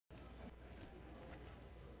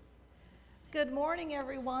Good morning,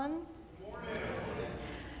 everyone. Good morning.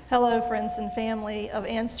 Hello, friends and family of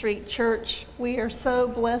Ann Street Church. We are so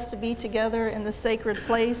blessed to be together in this sacred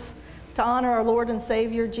place to honor our Lord and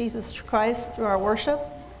Savior, Jesus Christ, through our worship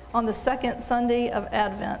on the second Sunday of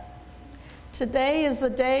Advent. Today is the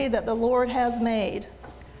day that the Lord has made.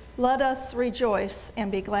 Let us rejoice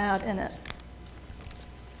and be glad in it.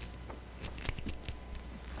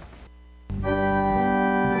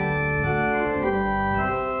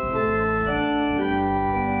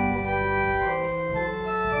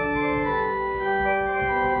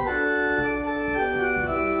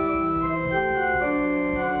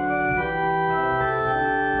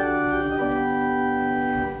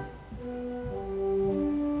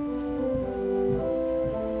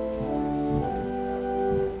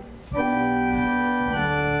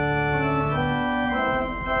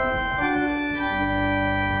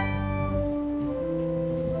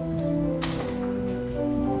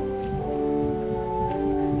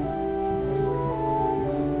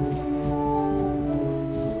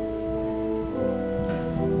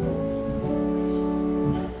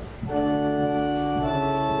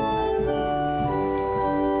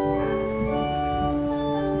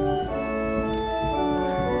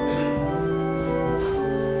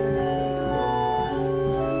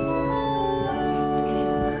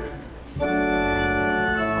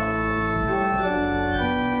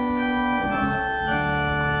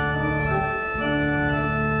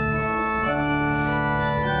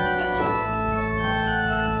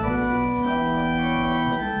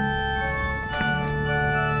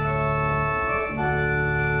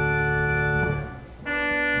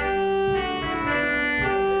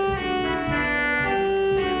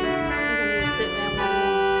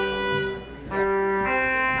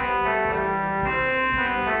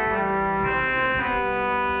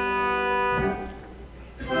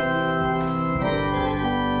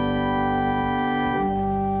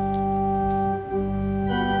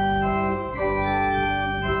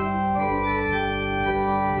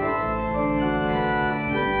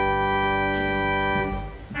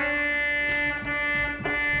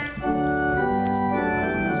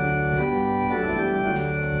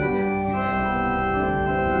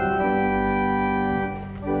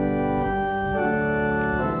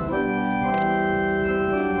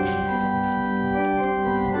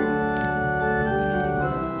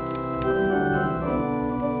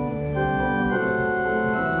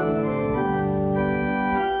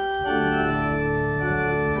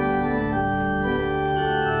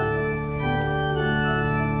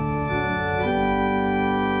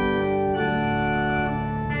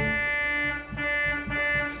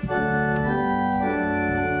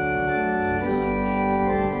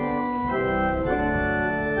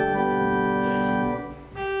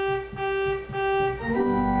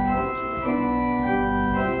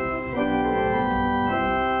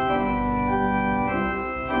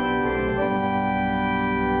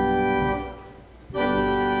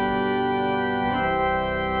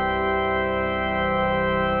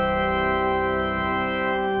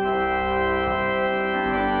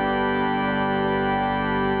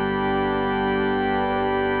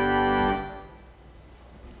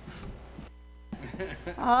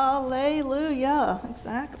 Hallelujah,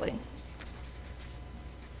 exactly.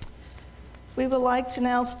 We would like to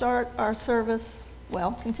now start our service,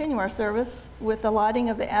 continue our service with the lighting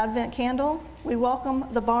of the Advent candle. We welcome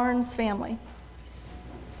the Barnes family.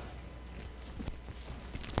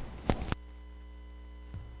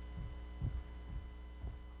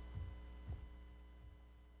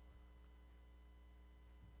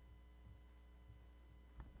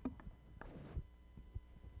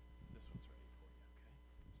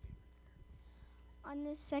 On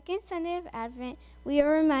the second Sunday of Advent, we are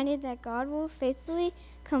reminded that God will faithfully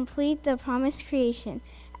complete the promised creation.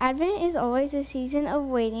 Advent is always a season of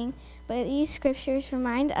waiting, but these scriptures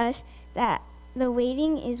remind us that the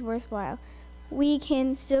waiting is worthwhile. We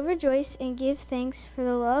can still rejoice and give thanks for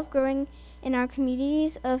the love growing in our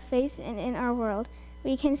communities of faith and in our world.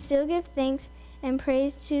 We can still give thanks and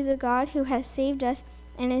praise to the God who has saved us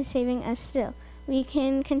and is saving us still. We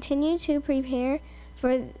can continue to prepare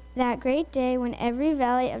for that great day when every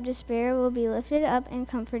valley of despair will be lifted up and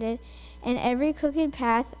comforted, and every crooked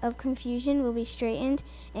path of confusion will be straightened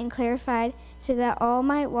and clarified, so that all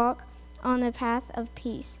might walk on the path of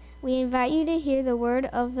peace. We invite you to hear the word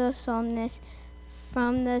of the psalmist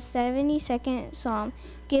from the 72nd Psalm.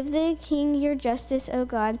 Give the king your justice, O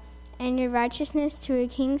God, and your righteousness to a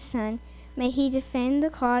king's son. May he defend the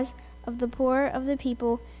cause of the poor of the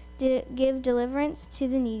people, give deliverance to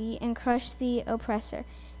the needy, and crush the oppressor.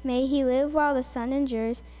 May he live while the sun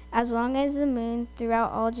endures, as long as the moon,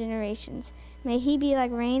 throughout all generations. May he be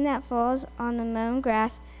like rain that falls on the mown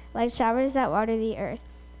grass, like showers that water the earth.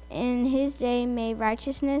 In his day may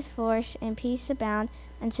righteousness flourish and peace abound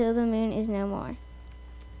until the moon is no more.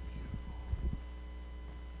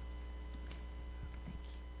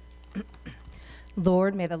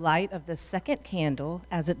 Lord, may the light of this second candle,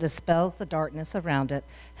 as it dispels the darkness around it,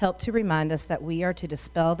 help to remind us that we are to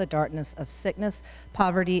dispel the darkness of sickness,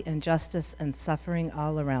 poverty, injustice, and suffering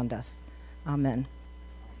all around us. Amen.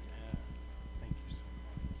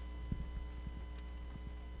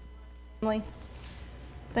 Family,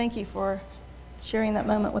 thank you for sharing that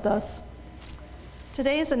moment with us.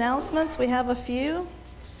 Today's announcements, we have a few.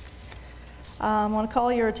 I want to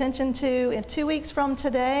call your attention to, in 2 weeks from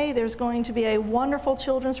today, there's going to be a wonderful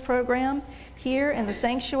children's program here in the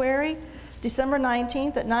sanctuary, December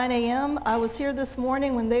 19th at 9 a.m. I was here this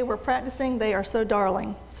morning when they were practicing. They are so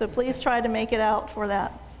darling. So please try to make it out for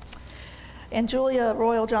that. And Julia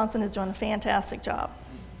Royall Johnson is doing a fantastic job.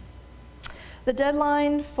 The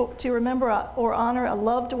deadline to remember or honor a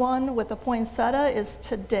loved one with a poinsettia is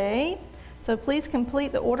today. So please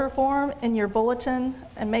complete the order form in your bulletin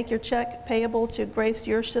and make your check payable to Grace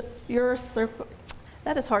Your Circle.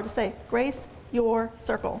 That is hard to say. Grace Your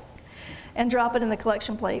Circle. And drop it in the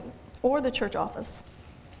collection plate or the church office.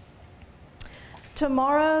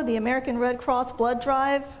 Tomorrow, the American Red Cross Blood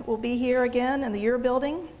Drive will be here again in the Ure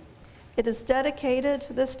Building. It is dedicated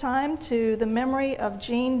this time to the memory of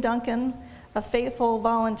Jean Duncan, a faithful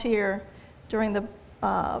volunteer during the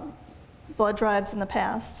blood drives in the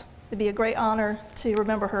past. It'd be a great honor to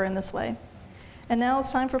remember her in this way. And now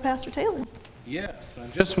it's time for Pastor Taylor. Yes, I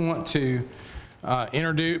just want to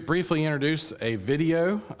briefly introduce a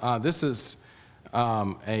video. This is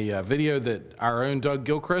a video that our own Doug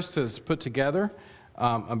Gilchrist has put together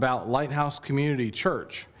about Lighthouse Community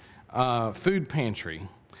Church, food pantry.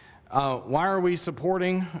 Why are we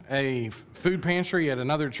supporting a food pantry at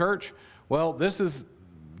another church? Well, this is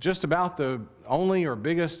just about the only or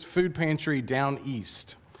biggest food pantry down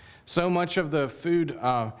east. So much of the food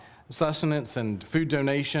sustenance and food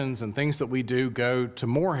donations and things that we do go to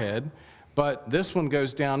Moorhead, but this one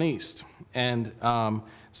goes down east. And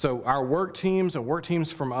so our work teams and work teams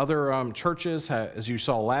from other churches, as you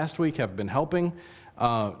saw last week, have been helping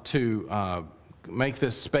to make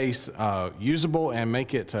this space usable and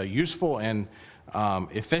make it useful and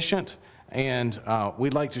efficient. And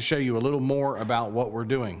we'd like to show you a little more about what we're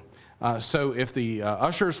doing. So if the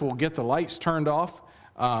ushers will get the lights turned off,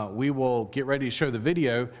 we will get ready to show the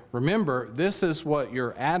video. Remember, this is what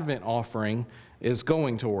your Advent offering is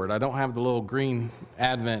going toward. I don't have the little green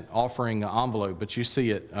Advent offering envelope, but you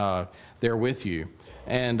see it there with you.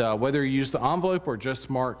 And whether you use the envelope or just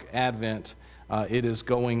mark Advent, it is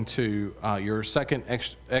going to, your second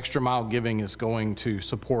extra mile giving is going to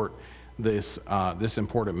support this, this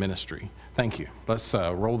important ministry. Thank you. Let's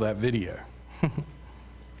roll that video.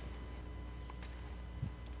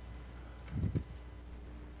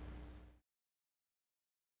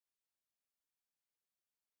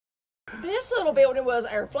 This little building was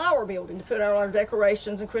our flower building to put all our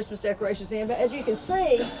decorations and Christmas decorations in, but as you can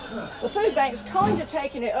see, the food bank's kind of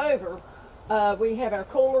taking it over. We have our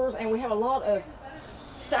coolers and we have a lot of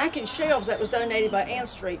stacking shelves that was donated by Ann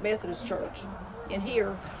Street Methodist Church in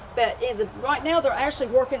here. But right now they're actually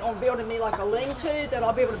working on building me like a lean-to that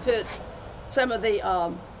I'll be able to put some of the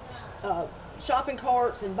shopping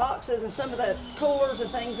carts and boxes and some of the coolers and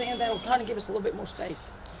things in that'll kind of give us a little bit more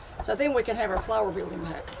space. So then we can have our flower building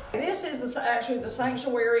back. This is actually the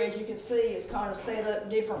sanctuary. As you can see, it's kind of set up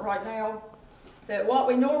different right now. But what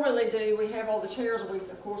we normally do, we have all the chairs.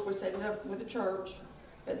 Of course, we set it up with the church.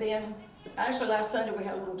 But then, actually last Sunday we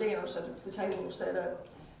had a little dinner, so the table was set up.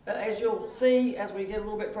 But as you'll see, as we get a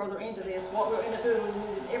little bit further into this, what we're going to do is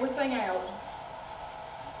move everything out,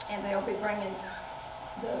 and they'll be bringing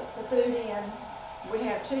the food in. We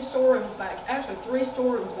have 2 storerooms back, actually 3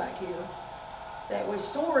 storerooms back here that we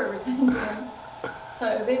store everything in.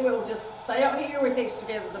 So then we'll just stay out here, we fix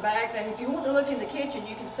together the bags, and if you want to look in the kitchen,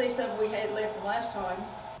 you can see some we had left from last time.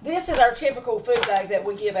 This is our typical food bag that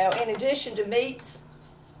we give out, in addition to meats,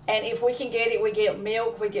 and if we can get it, we get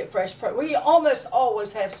milk, we get fresh produce. We almost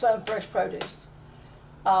always have some fresh produce.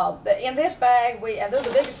 But in this bag, and they're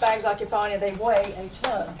the biggest bags I can find, and they weigh a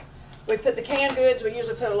ton. We put the canned goods, we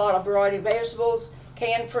usually put a lot of variety of vegetables,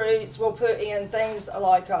 canned fruits, we'll put in things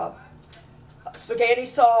like spaghetti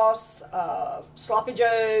sauce, sloppy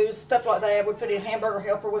joes, stuff like that. We put in hamburger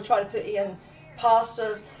helper. We try to put in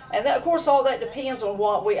pastas, and that, of course, all that depends on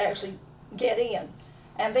what we actually get in.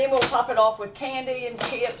 And then we'll top it off with candy and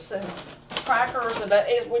chips and crackers, and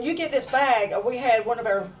when you get this bag, we had one of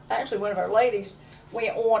our ladies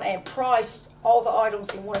went on and priced all the items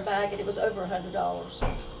in one bag, and it was over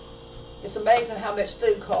 $100. It's amazing how much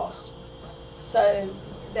food costs. So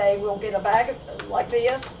they will get a bag like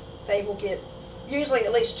this. They will get usually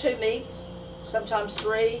at least 2 meats, sometimes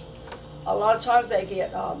 3. A lot of times they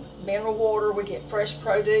get mineral water. We get fresh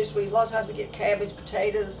produce. A lot of times we get cabbage,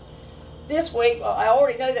 potatoes. This week, I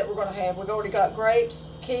already know that we've already got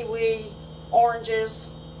grapes, kiwi,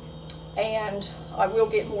 oranges, and I will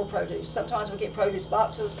get more produce. Sometimes we get produce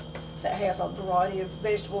boxes that has a variety of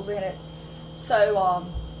vegetables in it. So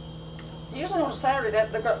usually on a Saturday,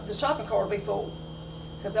 the shopping cart will be full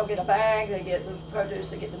because they'll get a bag, they get the produce,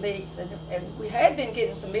 they get the meats, and we had been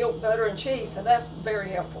getting some milk, butter, and cheese, so that's very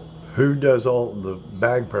helpful. Who does all the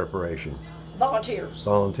bag preparation? Volunteers.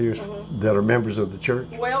 Volunteers that are members of the church?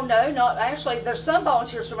 Well, no, not actually. There's some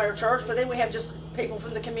volunteers from our church, but then we have just people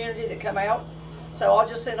from the community that come out. So I'll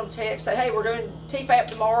just send them a text, say, hey, we're doing TFAP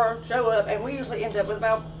tomorrow, show up, and we usually end up with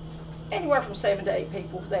about anywhere from 7 to 8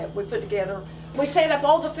 people that we put together. We set up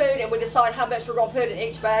all the food and we decide how much we're going to put in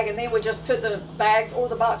each bag, and then we just put the bags or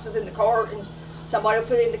the boxes in the cart, and somebody will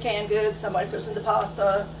put in the canned goods, somebody puts in the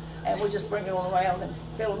pasta, and we just bring it on around and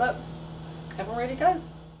fill them up, and we're ready to go.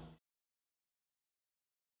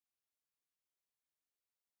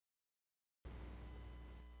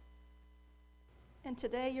 And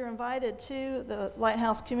today you're invited to the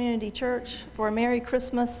Lighthouse Community Church for a Merry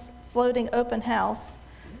Christmas floating open house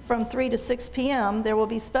from 3 to 6 p.m. There will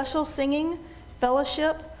be special singing,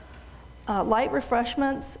 fellowship, light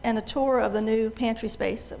refreshments, and a tour of the new pantry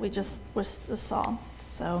space that we just saw.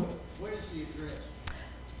 So, What is the address?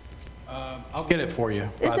 I'll get it for you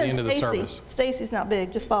by the end of the service. Stacy's not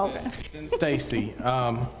big, just follow it. It's in Stacy.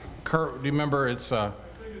 Kurt, do you remember it's I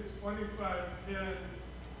think it's 2510.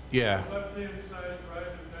 Yeah. Left-hand side, right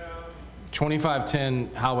and down.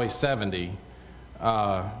 2510 Highway 70,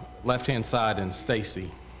 left-hand side in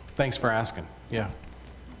Stacy. Thanks for asking. Yeah.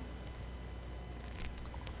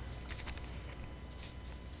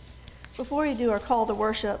 Before we do our call to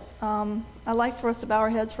worship, I'd like for us to bow our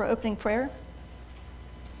heads for opening prayer.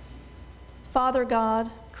 Father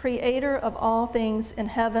God, creator of all things in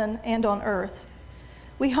heaven and on earth,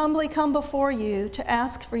 we humbly come before you to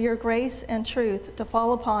ask for your grace and truth to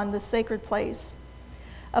fall upon this sacred place,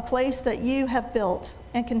 a place that you have built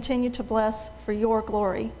and continue to bless for your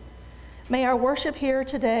glory. May our worship here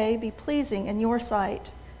today be pleasing in your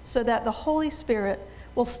sight, so that the Holy Spirit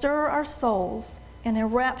will stir our souls and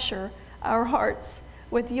enrapture our hearts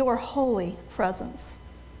with your holy presence.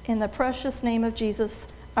 In the precious name of Jesus,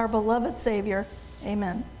 our beloved Savior,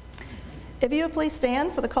 amen. If you would please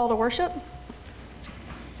stand for the call to worship.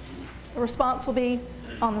 The response will be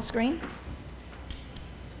on the screen.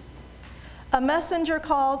 A messenger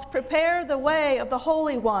calls, prepare the way of the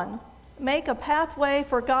Holy One. Make a pathway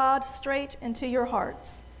for God straight into your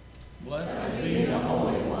hearts. Blessed be the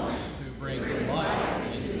Holy One who brings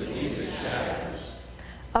light into the deepest shadows.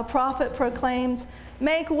 A prophet proclaims,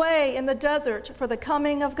 make way in the desert for the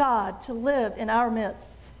coming of God to live in our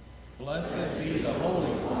midst. Blessed be the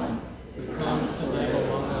Holy One who comes to live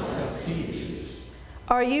among us in peace.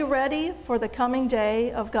 Are you ready for the coming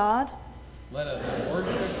day of God? Let us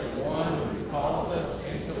worship the one who calls us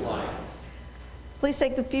into light. Please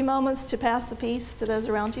take a few moments to pass the peace to those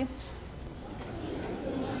around you.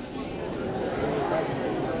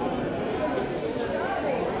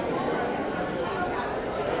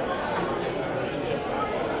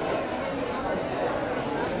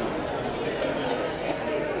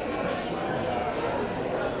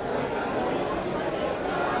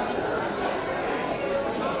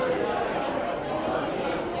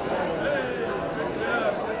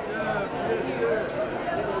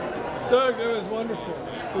 Doug, that was wonderful.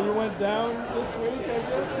 So you went down this week, I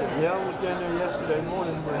guess? Yeah, I was down there yesterday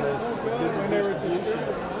morning when When they were distributing.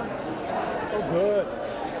 Oh, good.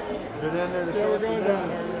 Been down there this Yeah, we're going down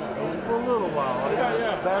there, yeah. for a little while. I got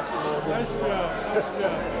Yeah. basketball. Nice job, nice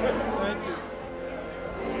job. Thank you.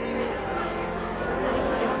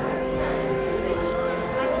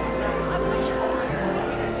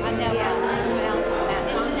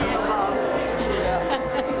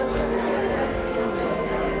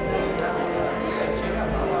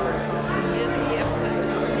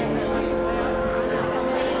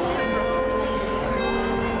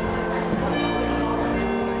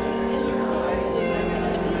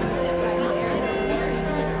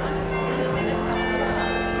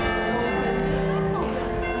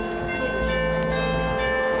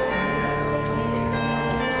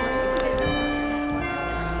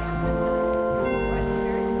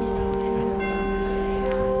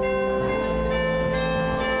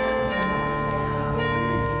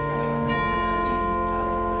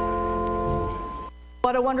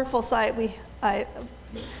 what a wonderful sight.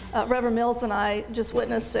 Reverend Mills and I just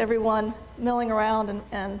witnessed everyone milling around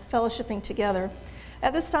and fellowshipping together.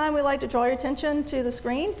 At this time, we'd like to draw your attention to the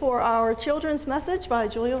screen for our children's message by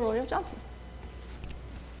Julia Royall Johnson.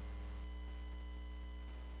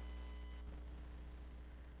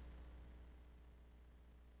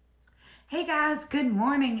 Hey guys, good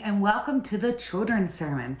morning and welcome to the children's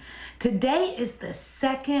sermon. Today is the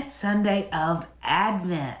second Sunday of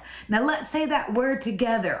Advent. Now let's say that word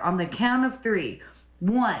together on the count of 3.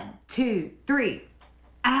 1, 2, 3.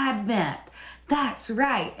 Advent. That's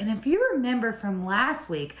right. And if you remember from last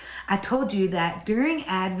week, I told you that during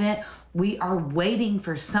Advent, we are waiting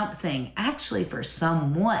for something, actually for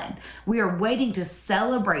someone. We are waiting to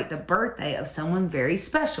celebrate the birthday of someone very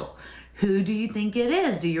special. Who do you think it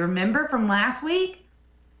is? Do you remember from last week?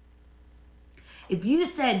 If you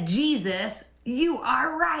said Jesus, you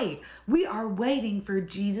are right. We are waiting for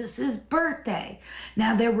Jesus's birthday.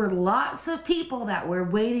 Now, there were lots of people that were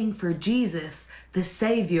waiting for Jesus, the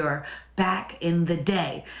Savior, back in the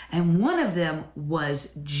day. And one of them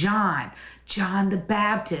was John the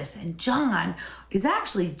Baptist. And John is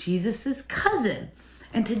actually Jesus's cousin.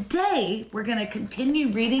 And today we're going to continue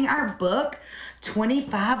reading our book,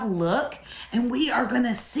 25 Look, and we are going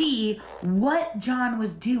to see what John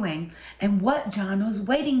was doing and what John was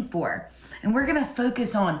waiting for. And we're going to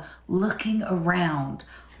focus on looking around.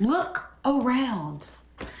 Look around.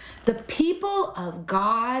 The people of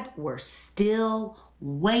God were still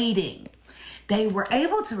waiting. They were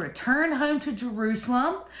able to return home to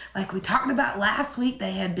Jerusalem. Like we talked about last week,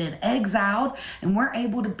 they had been exiled and weren't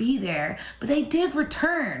able to be there, but they did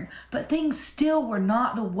return. But things still were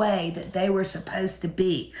not the way that they were supposed to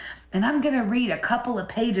be. And I'm going to read a couple of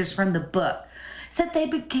pages from the book. It said they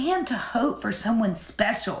began to hope for someone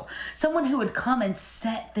special, someone who would come and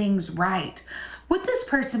set things right. Would this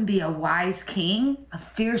person be a wise king, a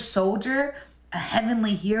fierce soldier, a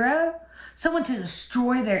heavenly hero? Someone to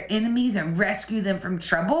destroy their enemies and rescue them from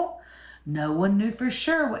trouble? No one knew for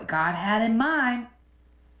sure what God had in mind.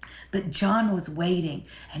 But John was waiting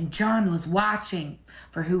and John was watching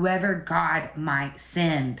for whoever God might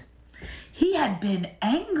send. He had been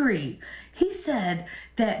angry. He said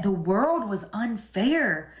that the world was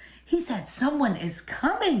unfair. He said someone is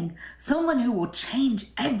coming, someone who will change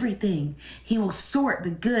everything. He will sort the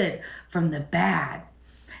good from the bad.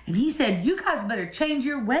 And he said, you guys better change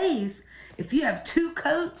your ways. If you have 2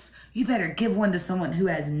 coats, you better give one to someone who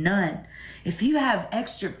has none. If you have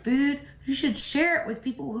extra food, you should share it with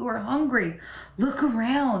people who are hungry. Look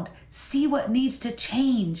around, see what needs to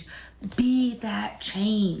change. Be that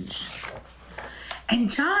change. And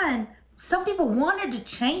John, some people wanted to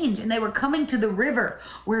change and they were coming to the river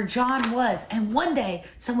where John was. And one day,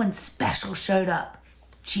 someone special showed up,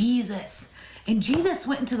 Jesus. And Jesus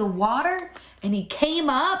went into the water and he came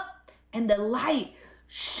up and the light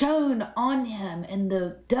shone on him and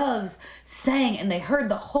the doves sang and they heard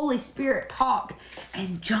the Holy Spirit talk.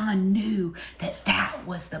 And John knew that that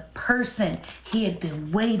was the person he had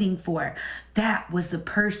been waiting for. That was the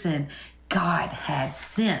person God had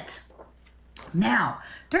sent. Now,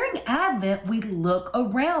 during Advent, we look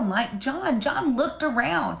around like John. John looked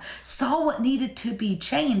around, saw what needed to be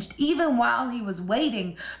changed, even while he was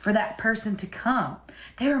waiting for that person to come.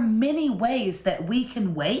 There are many ways that we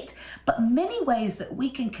can wait, but many ways that we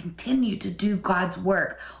can continue to do God's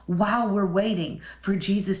work while we're waiting for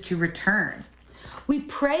Jesus to return. We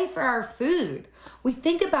pray for our food. We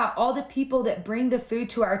think about all the people that bring the food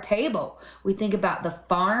to our table. We think about the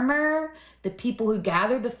farmer, the people who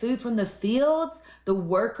gather the food from the fields, the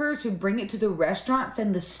workers who bring it to the restaurants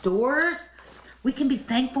and the stores. We can be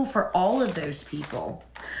thankful for all of those people.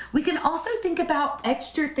 We can also think about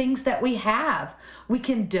extra things that we have. We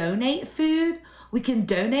can donate food. We can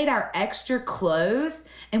donate our extra clothes,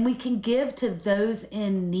 and we can give to those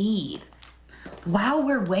in need. While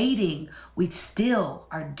we're waiting, we still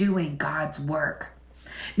are doing God's work.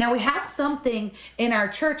 Now we have something in our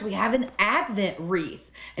church. We have an Advent wreath.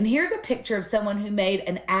 And here's a picture of someone who made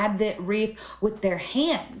an Advent wreath with their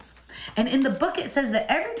hands. And in the book it says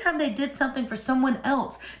that every time they did something for someone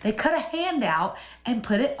else, they cut a hand out and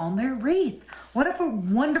put it on their wreath. What a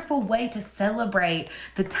wonderful way to celebrate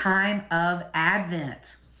the time of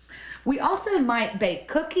Advent. We also might bake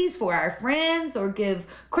cookies for our friends or give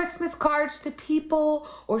Christmas cards to people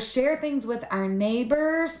or share things with our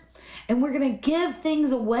neighbors. And we're going to give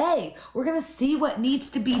things away. We're going to see what needs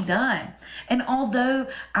to be done. And although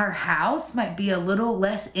our house might be a little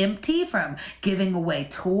less empty from giving away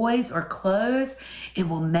toys or clothes, it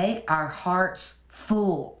will make our hearts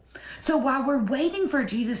full. So while we're waiting for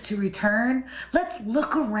Jesus to return, let's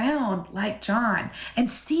look around like John and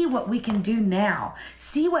see what we can do now.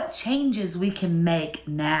 See what changes we can make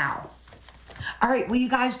now. All right, will you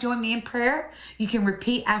guys join me in prayer? You can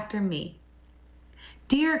repeat after me.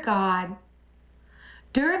 Dear God,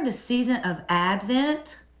 during the season of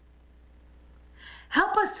Advent,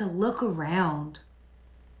 help us to look around.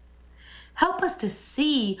 Help us to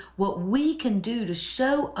see what we can do to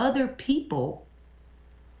show other people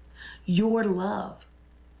your love.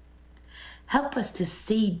 Help us to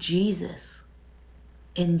see Jesus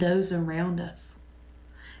in those around us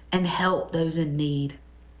and help those in need.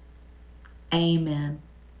 Amen.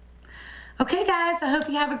 Okay, guys, I hope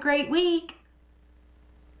you have a great week.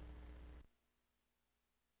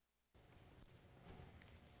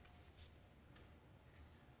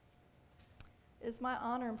 It's my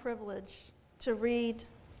honor and privilege to read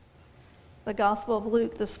the Gospel of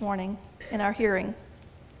Luke this morning in our hearing.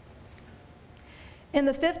 In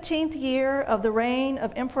the 15th year of the reign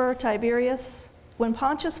of Emperor Tiberius, when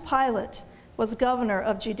Pontius Pilate was governor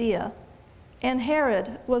of Judea, and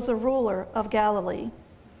Herod was a ruler of Galilee,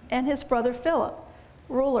 and his brother Philip,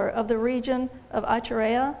 ruler of the region of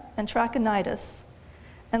Iturea and Trachonitis,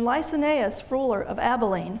 and Lysanias, ruler of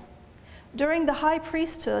Abilene, during the high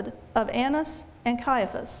priesthood of Annas and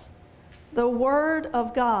Caiaphas, the word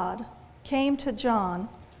of God came to John,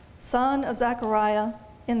 son of Zechariah,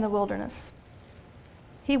 in the wilderness.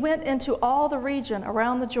 He went into all the region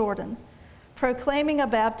around the Jordan, proclaiming a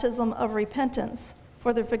baptism of repentance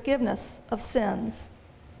for the forgiveness of sins,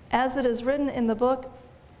 as it is written in the book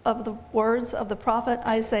of the words of the prophet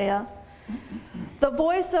Isaiah, the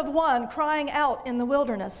voice of one crying out in the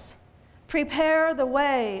wilderness, prepare the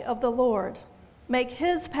way of the Lord, make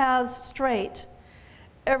his paths straight.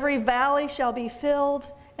 Every valley shall be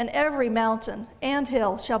filled, and every mountain and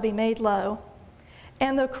hill shall be made low,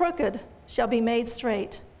 and the crooked shall be made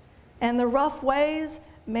straight, and the rough ways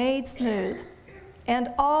made smooth, and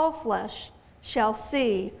all flesh shall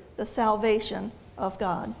see the salvation of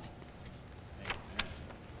God.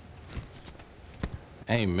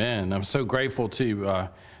 Amen. I'm so grateful to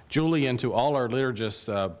Julie and to all our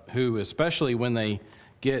liturgists who, especially when they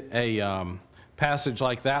get a passage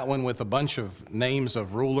like that one with a bunch of names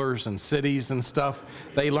of rulers and cities and stuff,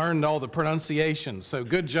 they learned all the pronunciations. So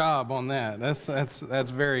good job on that. That's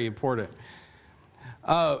very important.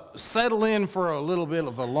 Settle in for a little bit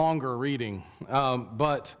of a longer reading,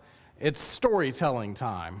 but it's storytelling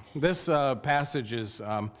time. This passage is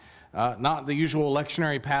not the usual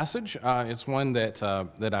lectionary passage. It's one that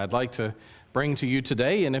I'd like to bring to you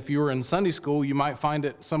today, and if you were in Sunday school, you might find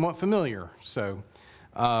it somewhat familiar. So,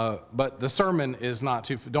 but the sermon is not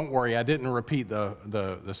too. Don't worry, I didn't repeat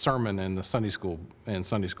the sermon in the Sunday school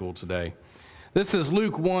today. This is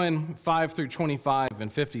Luke 1, 5 through 25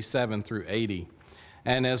 and 57 through 80.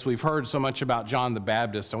 And as we've heard so much about John the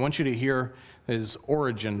Baptist, I want you to hear his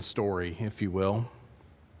origin story, if you will.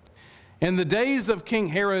 In the days of King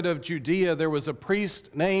Herod of Judea, there was a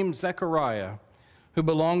priest named Zechariah who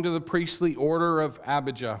belonged to the priestly order of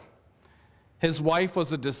Abijah. His wife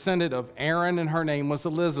was a descendant of Aaron, and her name was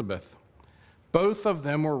Elizabeth. Both of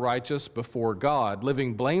them were righteous before God,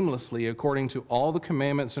 living blamelessly according to all the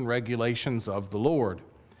commandments and regulations of the Lord.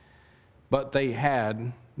 But they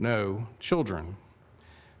had no children,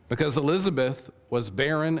 because Elizabeth was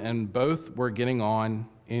barren and both were getting on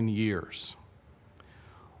in years.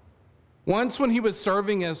 Once when he was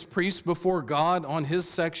serving as priest before God on his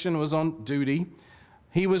section was on duty,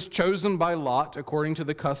 he was chosen by lot according to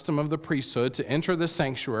the custom of the priesthood to enter the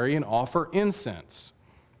sanctuary and offer incense.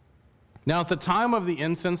 Now at the time of the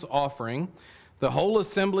incense offering, the whole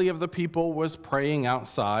assembly of the people was praying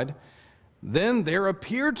outside. Then there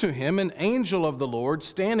appeared to him an angel of the Lord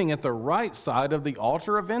standing at the right side of the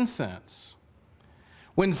altar of incense.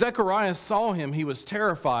 When Zechariah saw him, he was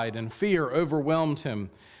terrified, and fear overwhelmed him.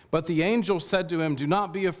 But the angel said to him, "Do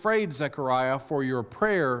not be afraid, Zechariah, for your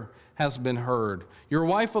prayer has been heard. Your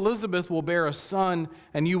wife Elizabeth will bear a son,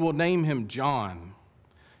 and you will name him John.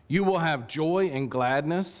 You will have joy and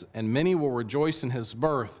gladness, and many will rejoice in his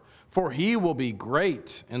birth, for he will be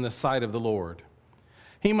great in the sight of the Lord.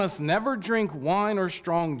 He must never drink wine or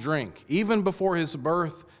strong drink. Even before his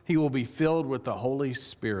birth, he will be filled with the Holy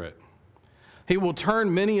Spirit. He will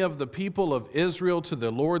turn many of the people of Israel to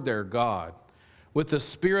the Lord their God. With the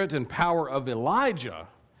spirit and power of Elijah,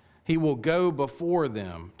 he will go before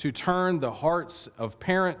them to turn the hearts of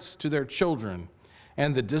parents to their children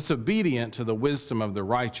and the disobedient to the wisdom of the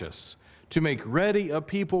righteous, to make ready a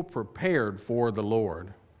people prepared for the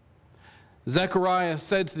Lord." Zechariah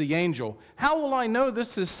said to the angel, "How will I know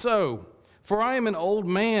this is so? for I am an old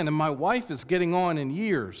man and my wife is getting on in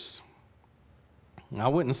years. I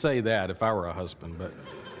wouldn't say that if I were a husband, but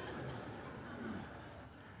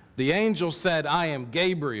the angel said, I am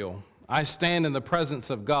Gabriel. I stand in the presence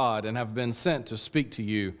of God and have been sent to speak to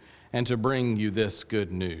you and to bring you this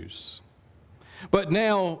good news. But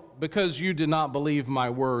now, because you did not believe my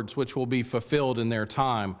words, which will be fulfilled in their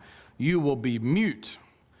time, you will be mute,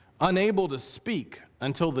 unable to speak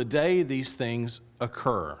until the day these things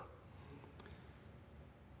occur.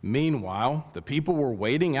 Meanwhile, the people were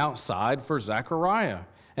waiting outside for Zechariah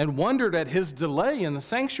and wondered at his delay in the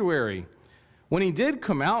sanctuary. When he did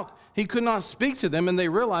come out, he could not speak to them, and they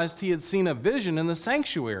realized he had seen a vision in the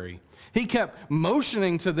sanctuary. He kept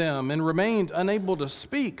motioning to them and remained unable to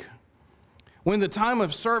speak. When the time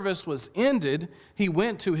of service was ended, he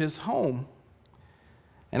went to his home.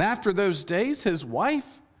 And after those days, his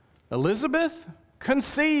wife, Elizabeth,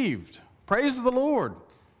 conceived. Praise the Lord.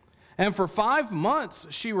 And for 5 months,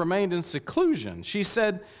 she remained in seclusion. She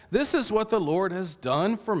said, this is what the Lord has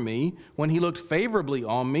done for me when he looked favorably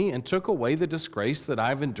on me and took away the disgrace that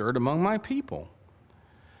I've endured among my people.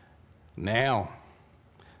 Now,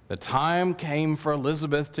 the time came for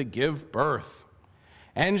Elizabeth to give birth,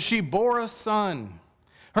 and she bore a son.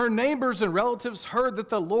 Her neighbors and relatives heard that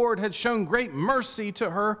the Lord had shown great mercy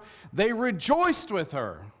to her. They rejoiced with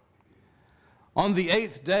her. On the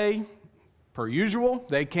 8th day, per usual,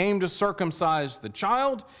 they came to circumcise the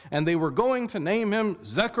child, and they were going to name him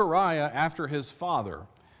Zechariah after his father.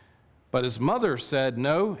 But his mother said,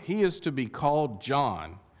 no, he is to be called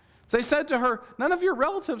John. So they said to her, none of your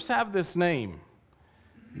relatives have this name.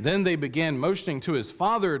 Then they began motioning to his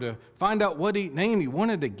father to find out what name he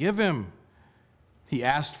wanted to give him. He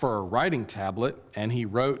asked for a writing tablet, and he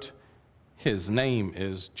wrote, his name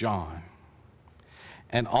is John.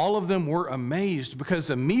 And all of them were amazed, because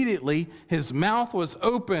immediately his mouth was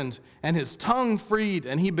opened and his tongue freed,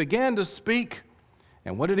 and he began to speak.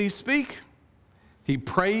 And what did he speak? He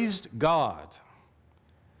praised God.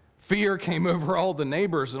 Fear came over all the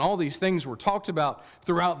neighbors, and all these things were talked about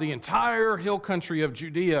throughout the entire hill country of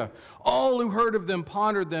Judea. All who heard of them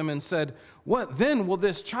pondered them and said, what then will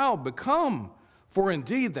this child become? For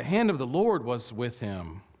indeed the hand of the Lord was with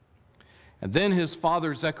him. And then his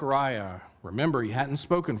father Zechariah, remember he hadn't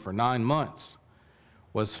spoken for 9 months,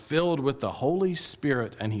 was filled with the Holy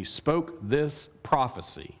Spirit, and he spoke this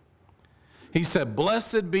prophecy. He said,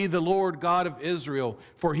 blessed be the Lord God of Israel,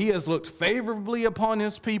 for he has looked favorably upon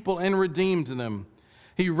his people and redeemed them.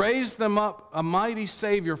 He raised them up a mighty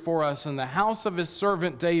Savior for us in the house of his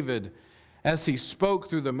servant David, as he spoke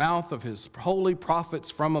through the mouth of his holy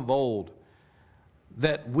prophets from of old,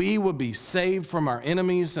 that we would be saved from our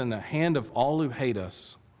enemies and the hand of all who hate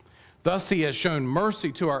us. Thus he has shown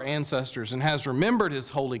mercy to our ancestors and has remembered his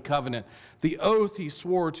holy covenant, the oath he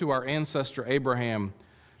swore to our ancestor Abraham,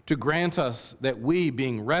 to grant us that we,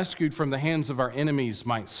 being rescued from the hands of our enemies,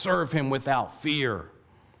 might serve him without fear,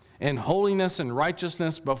 in holiness and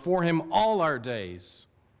righteousness before him all our days.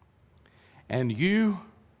 And you,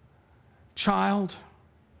 child,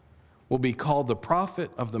 will be called the prophet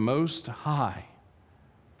of the Most High,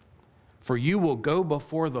 for you will go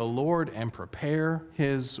before the Lord and prepare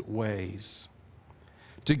his ways,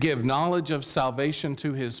 to give knowledge of salvation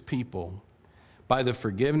to his people by the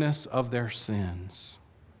forgiveness of their sins.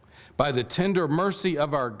 By the tender mercy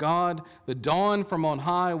of our God, the dawn from on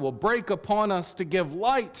high will break upon us to give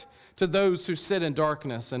light to those who sit in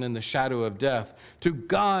darkness and in the shadow of death, to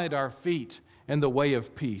guide our feet in the way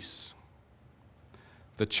of peace.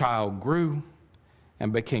 The child grew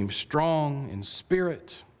and became strong in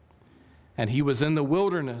spirit, and he was in the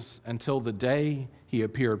wilderness until the day he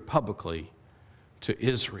appeared publicly to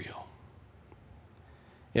Israel.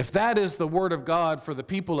 If that is the word of God for the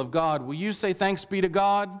people of God, will you say thanks be to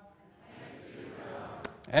God?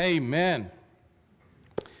 Amen.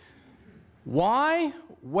 Why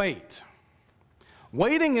wait?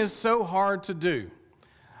 Waiting is so hard to do.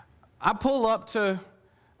 I pull up to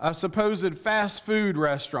a supposed fast food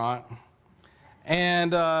restaurant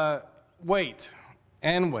and wait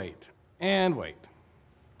and wait and wait.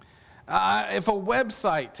 If a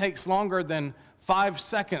website takes longer than 5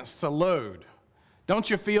 seconds to load, don't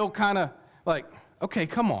you feel kind of like, okay,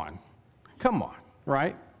 come on,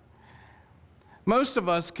 right? Most of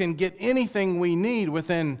us can get anything we need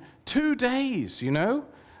within 2 days, you know?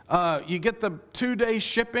 You get the 2-day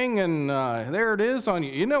shipping and there it is on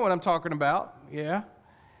you. You know what I'm talking about, yeah?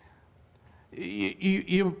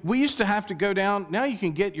 We used to have to go down. Now you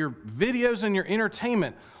can get your videos and your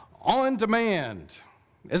entertainment on demand.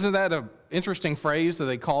 Isn't that an interesting phrase that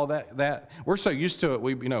they call that? We're so used to it,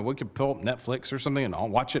 we could pull up Netflix or something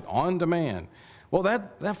and watch it on demand. Well,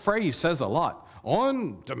 that phrase says a lot.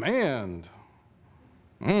 On demand.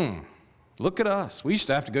 Look at us. We used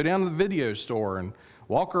to have to go down to the video store and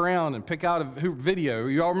walk around and pick out a video.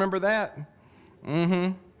 You all remember that?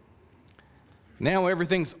 Now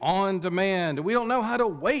everything's on demand. We don't know how to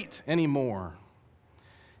wait anymore.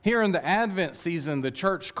 Here in the Advent season, the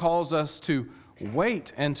church calls us to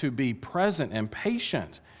wait and to be present and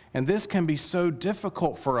patient. And this can be so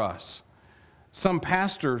difficult for us. Some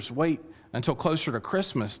pastors wait until closer to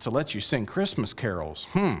Christmas to let you sing Christmas carols.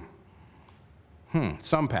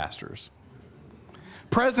 Some pastors.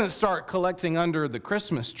 Presents start collecting under the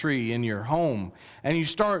Christmas tree in your home, and you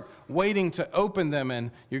start waiting to open them,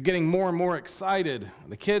 and you're getting more and more excited.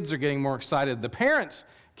 The kids are getting more excited.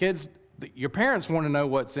 Your parents want to know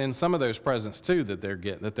what's in some of those presents too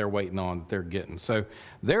that they're waiting on, that they're getting. So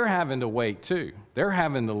they're having to wait too. They're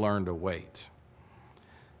having to learn to wait.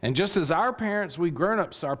 And just as our parents, we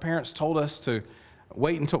grown-ups, our parents told us to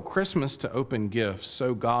wait until Christmas to open gifts,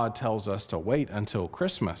 so God tells us to wait until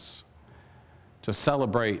Christmas to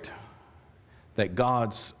celebrate that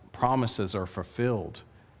God's promises are fulfilled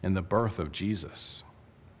in the birth of Jesus.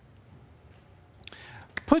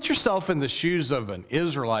 Put yourself in the shoes of an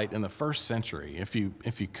Israelite in the first century, if you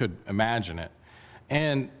could imagine it.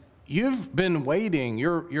 And you've been waiting,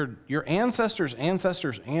 your ancestors'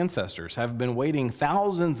 have been waiting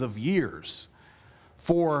thousands of years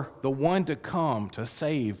for the one to come to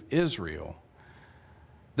save Israel.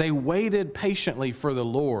 They waited patiently for the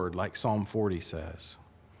Lord, like Psalm 40 says.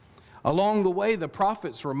 Along the way, the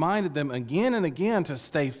prophets reminded them again and again to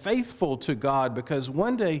stay faithful to God, because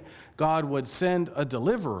one day God would send a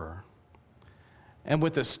deliverer. And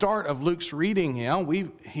with the start of Luke's reading, we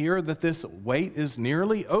hear that this wait is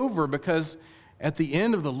nearly over, because at the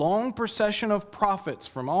end of the long procession of prophets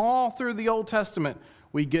from all through the Old Testament,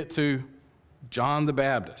 we get to John the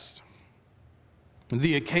Baptist.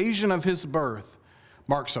 The occasion of his birth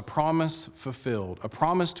marks a promise fulfilled, a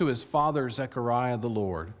promise to his father Zechariah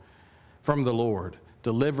from the Lord,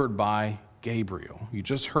 delivered by Gabriel. You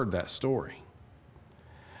just heard that story.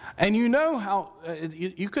 And you know how,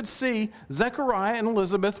 you could see Zechariah and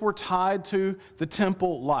Elizabeth were tied to the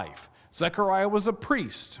temple life. Zechariah was a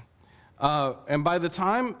priest. And by the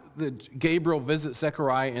time that Gabriel visits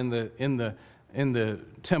Zechariah in the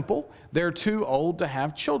temple, they're too old to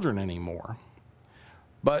have children anymore.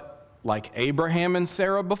 But like Abraham and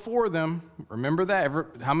Sarah before them, remember that?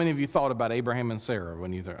 How many of you thought about Abraham and Sarah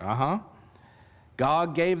when you thought,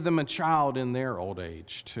 God gave them a child in their old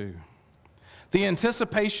age too. The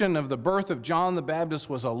anticipation of the birth of John the Baptist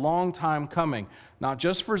was a long time coming, not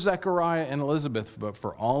just for Zechariah and Elizabeth, but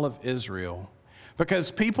for all of Israel. Because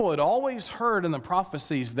people had always heard in the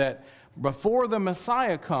prophecies that before the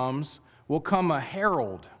Messiah comes, will come a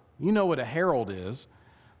herald. You know what a herald is.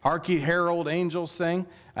 Hark ye herald, angels sing.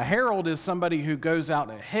 A herald is somebody who goes out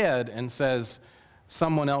ahead and says,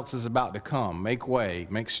 someone else is about to come. Make way,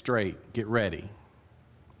 make straight, get ready.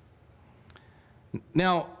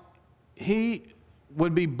 Now, he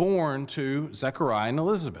would be born to Zechariah and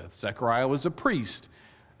Elizabeth. Zechariah was a priest,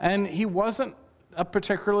 and he wasn't a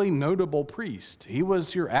particularly notable priest. He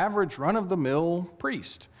was your average run-of-the-mill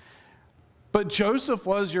priest. But Joseph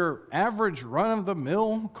was your average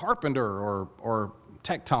run-of-the-mill carpenter or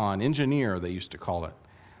tecton, engineer, they used to call it,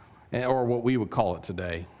 or what we would call it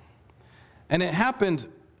today. And it happened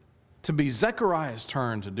to be Zechariah's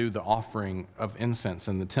turn to do the offering of incense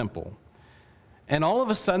in the temple. And all of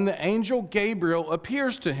a sudden, the angel Gabriel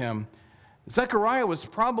appears to him. Zechariah was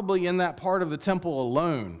probably in that part of the temple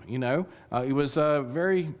alone, He was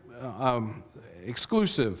very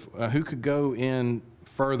exclusive who could go in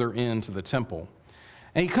further into the temple.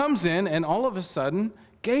 And he comes in, and all of a sudden,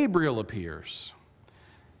 Gabriel appears.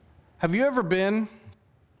 Have you ever been,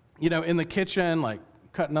 in the kitchen, like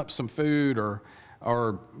cutting up some food or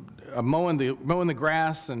mowing the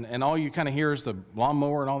grass, and all you kind of hear is the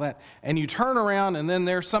lawnmower and all that, and you turn around, and then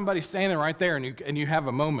there's somebody standing right there, and you have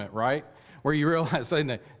a moment, right, where you realize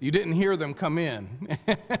that you didn't hear them come in.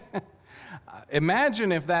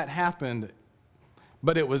 Imagine if that happened,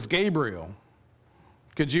 but it was Gabriel.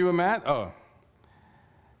 Could you imagine? Oh,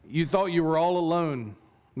 you thought you were all alone.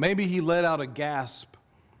 Maybe he let out a gasp.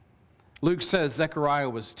 Luke says Zechariah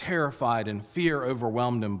was terrified and fear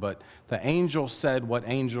overwhelmed him, but the angel said what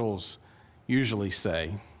angels usually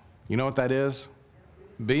say. You know what that is?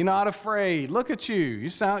 Be not afraid. Look at you.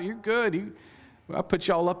 You're good. I put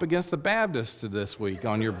y'all up against the Baptists this week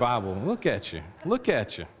on your Bible. Look at you. Look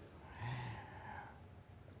at you.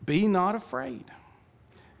 Be not afraid.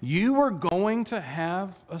 You are going to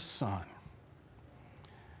have a son,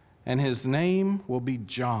 and his name will be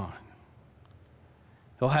John.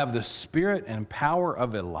 He'll have the spirit and power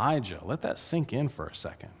of Elijah. Let that sink in for a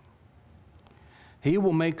second. He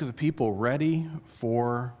will make the people ready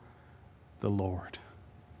for the Lord.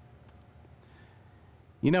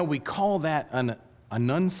 You know, we call that an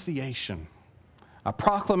annunciation, a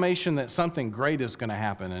proclamation that something great is going to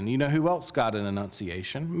happen. And you know who else got an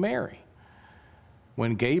annunciation? Mary.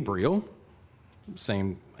 When Gabriel,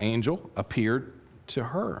 same angel, appeared to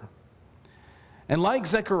her. And like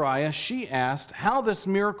Zechariah, she asked how this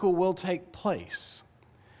miracle will take place.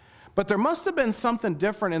 But there must have been something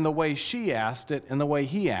different in the way she asked it and the way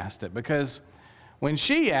he asked it, because when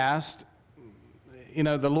she asked, you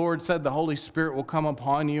know, the Lord said the Holy Spirit will come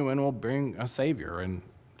upon you and will bring a Savior, and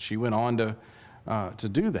she went on to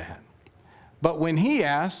do that. But when he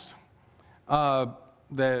asked,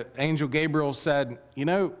 the angel Gabriel said, you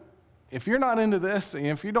know, if you're not into this, and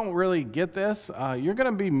if you don't really get this, you're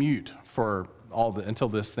going to be mute for until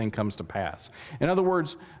this thing comes to pass. In other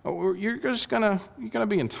words, you're going to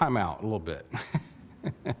be in timeout a little bit.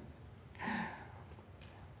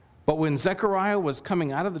 But when Zechariah was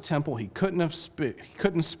coming out of the temple, he couldn't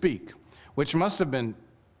speak, which must have been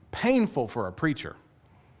painful for a preacher.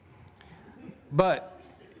 But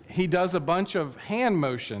he does a bunch of hand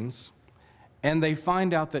motions, and they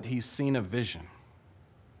find out that he's seen a vision.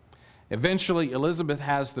 Eventually, Elizabeth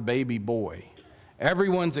has the baby boy.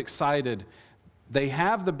 Everyone's excited. They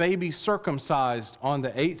have the baby circumcised on the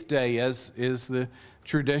 8th day, as is the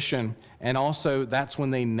tradition, and also that's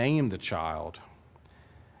when they name the child.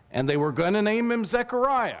 And they were going to name him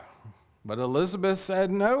Zechariah, but Elizabeth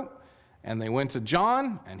said no, and they went to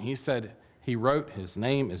John, and he wrote his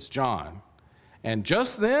name is John. And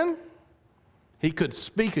just then, he could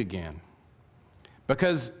speak again.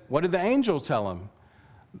 Because what did the angel tell him?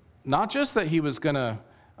 Not just that he was going to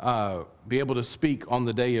be able to speak on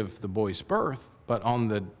the day of the boy's birth, but on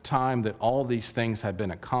the time that all these things had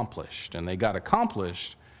been accomplished. And they got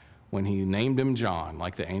accomplished when he named him John,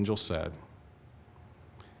 like the angel said.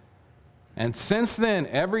 And since then,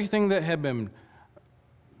 everything that had been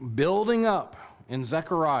building up in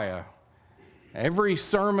Zechariah, every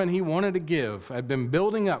sermon he wanted to give had been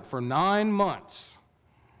building up for 9 months.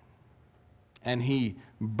 And he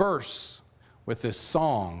bursts with this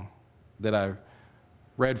song that I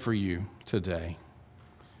read for you today.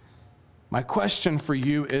 My question for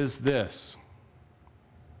you is this: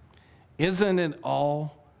 isn't it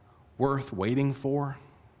all worth waiting for?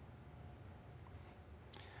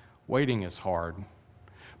 Waiting is hard.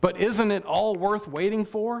 But isn't it all worth waiting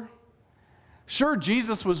for? Sure,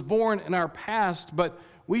 Jesus was born in our past, but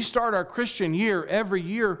we start our Christian year every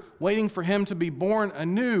year waiting for him to be born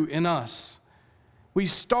anew in us. We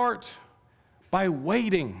start by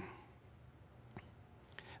waiting.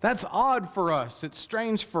 That's odd for us. It's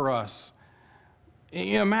strange for us.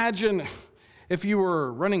 Imagine if you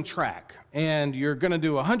were running track and you're going to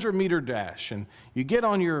do a 100-meter dash, and you get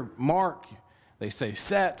on your mark, they say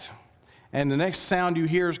set, and the next sound you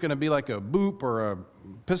hear is going to be like a boop or a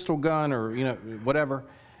pistol gun or whatever,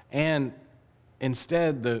 and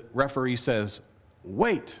instead the referee says,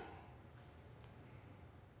 wait.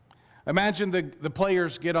 Imagine the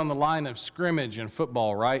players get on the line of scrimmage in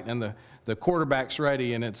football, right? And the quarterback's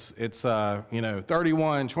ready, and it's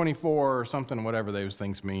 31, 24 or something, whatever those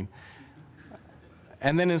things mean.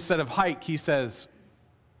 And then instead of hike, he says,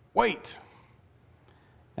 wait.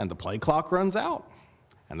 And the play clock runs out.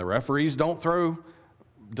 And the referees don't throw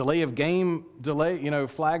delay of game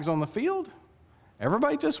flags on the field.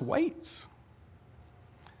 Everybody just waits.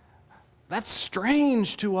 That's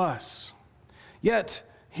strange to us. Yet,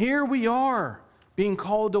 here we are, being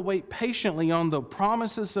called to wait patiently on the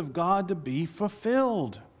promises of God to be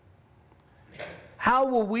fulfilled. How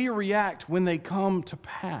will we react when they come to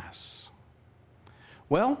pass?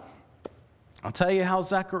 Well, I'll tell you how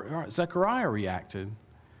Zechariah reacted.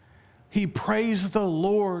 He praised the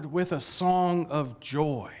Lord with a song of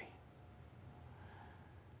joy.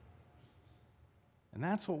 And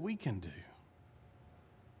that's what we can do.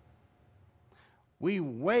 We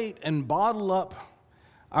wait and bottle up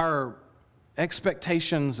our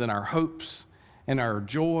expectations and our hopes and our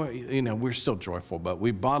joy. We're still joyful, but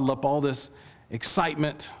we bottle up all this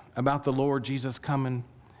excitement about the Lord Jesus coming,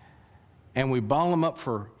 and we bottle them up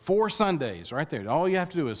for 4 Sundays right there. All you have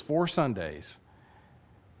to do is 4 Sundays.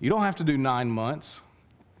 You don't have to do 9 months,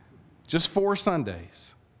 just 4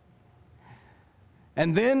 Sundays.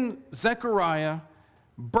 And then Zechariah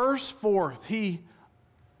bursts forth. He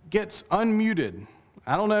gets unmuted.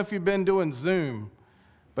 I don't know if you've been doing Zoom,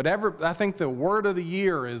 but I think the word of the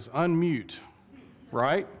year is unmute,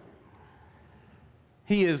 right?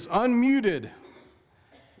 He is unmuted,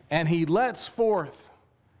 and he lets forth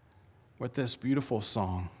with this beautiful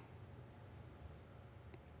song.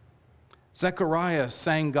 Zechariah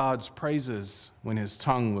sang God's praises when his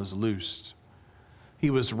tongue was loosed.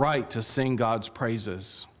 He was right to sing God's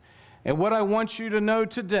praises. And what I want you to know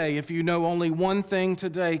today, if you know only one thing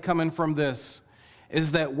today coming from this,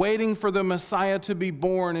 is that waiting for the Messiah to be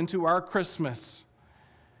born into our Christmas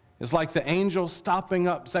is like the angel stopping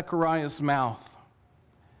up Zechariah's mouth.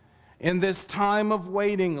 In this time of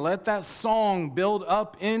waiting, let that song build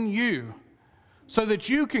up in you so that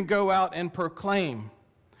you can go out and proclaim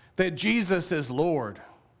that Jesus is Lord.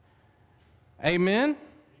 Amen?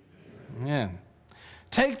 Amen.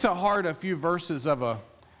 Take to heart a few verses of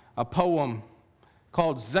a poem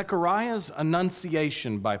called Zechariah's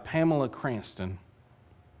Annunciation by Pamela Cranston.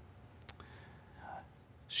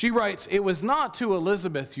 She writes, "It was not to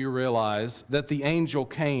Elizabeth, you realize, that the angel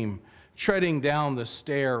came, treading down the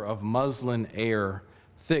stair of muslin air,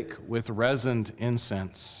 thick with resined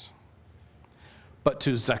incense, but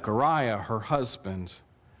to Zechariah, her husband,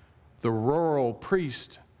 the rural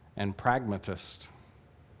priest and pragmatist,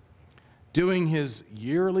 doing his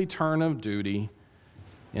yearly turn of duty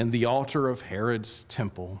in the altar of Herod's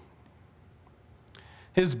temple.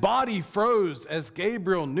 His body froze as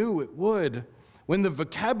Gabriel knew it would when the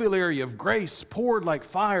vocabulary of grace poured like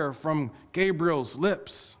fire from Gabriel's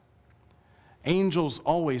lips. Angels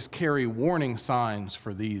always carry warning signs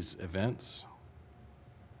for these events.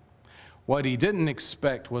 What he didn't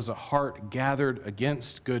expect was a heart gathered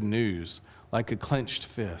against good news like a clenched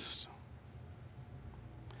fist.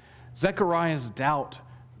 Zechariah's doubt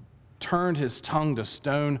turned his tongue to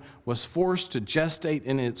stone, was forced to gestate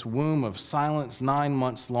in its womb of silence 9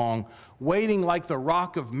 months long, waiting like the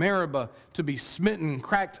rock of Meribah to be smitten,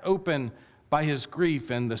 cracked open by his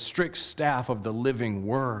grief and the strict staff of the living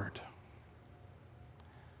word.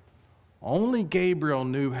 Only Gabriel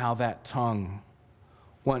knew how that tongue,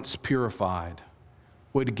 once purified,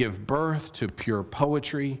 would give birth to pure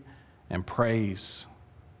poetry and praise,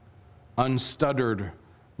 unstuttered,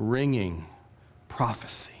 ringing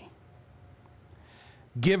prophecy,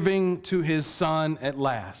 giving to his son at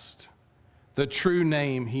last the true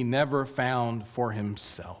name he never found for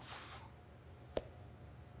himself.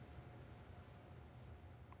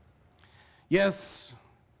 Yes,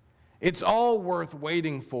 it's all worth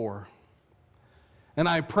waiting for. And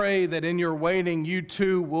I pray that in your waiting, you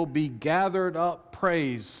too will be gathered up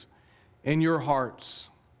praise in your hearts,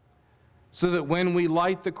 so that when we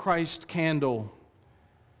light the Christ candle,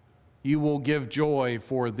 you will give joy,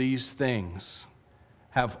 for these things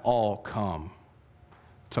have all come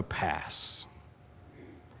to pass.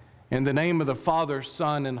 In the name of the Father,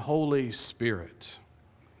 Son, and Holy Spirit,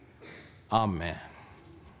 amen.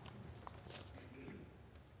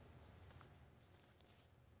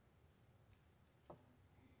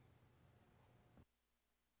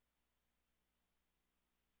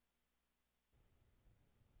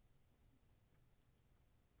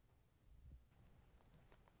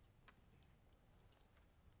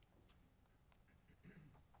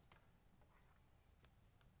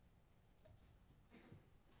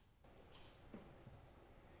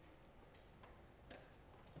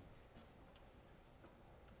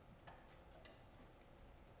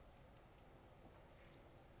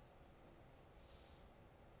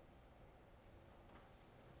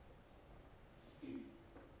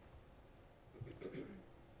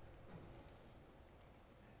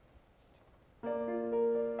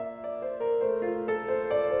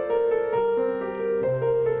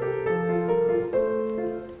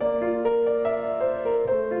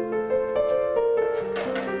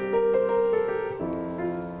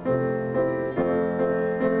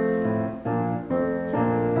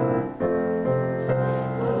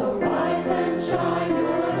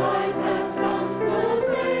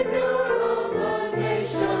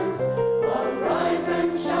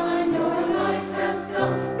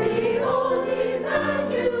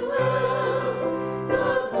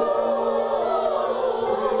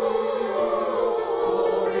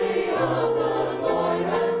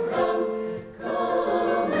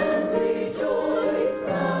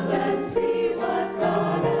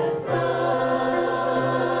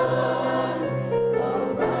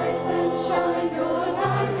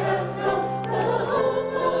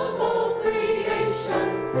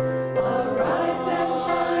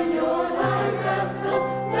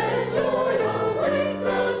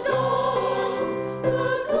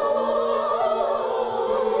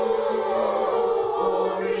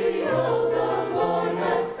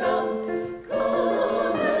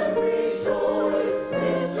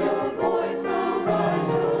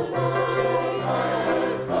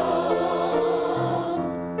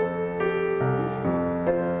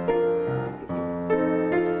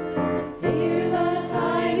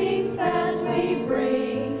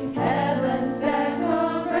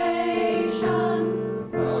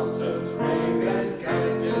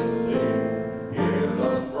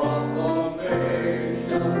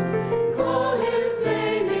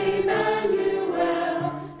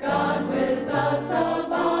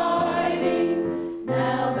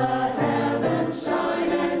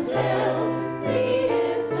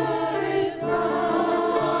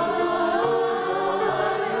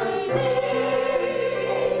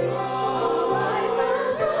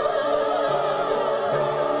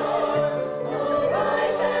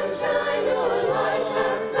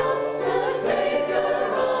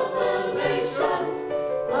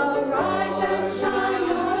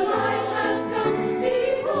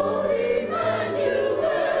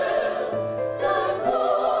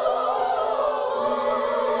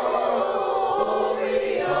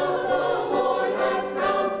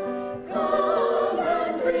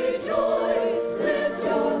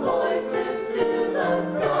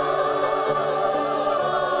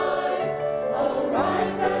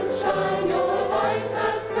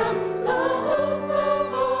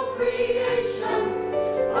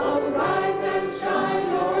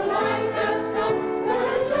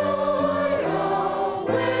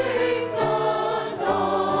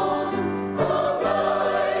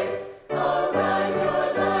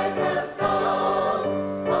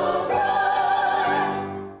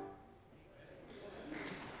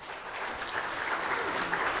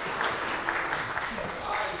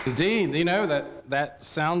 Indeed, you know, that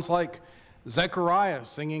sounds like Zechariah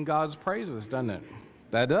singing God's praises, doesn't it?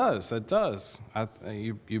 That does.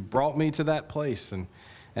 You brought me to that place, and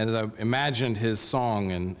as I imagined his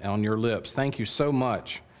song and on your lips. Thank you so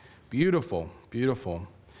much. Beautiful, beautiful.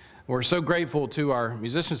 We're so grateful to our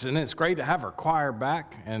musicians, and it's great to have our choir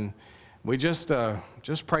back, and we just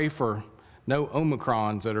pray for no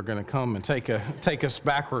Omicrons that are going to come and take us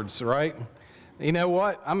backwards, right? You know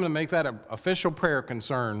what? I'm going to make that an official prayer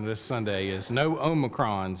concern this Sunday, is no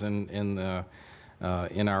Omicrons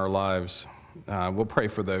in our lives. We'll pray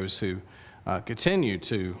for those who continue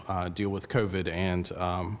to deal with COVID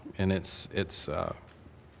and its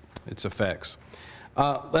effects.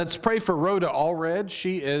 Let's pray for Rhoda Allred.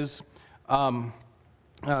 She is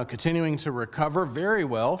continuing to recover very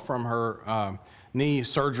well from her knee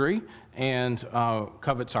surgery and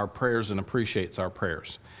covets our prayers and appreciates our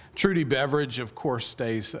prayers. Trudy Beveridge, of course,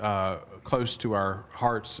 stays close to our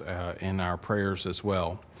hearts in our prayers as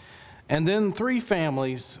well. And then 3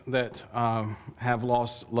 families that have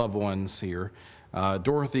lost loved ones here.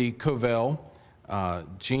 Dorothy Covell,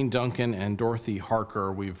 Jean Duncan, and Dorothy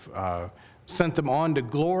Harker. We've sent them on to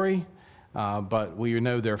glory, but we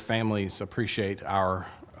know their families appreciate our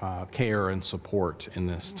care and support in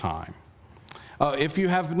this time. If you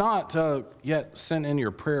have not yet sent in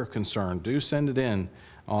your prayer concern, do send it in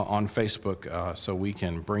on Facebook so we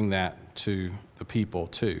can bring that to the people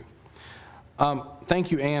too.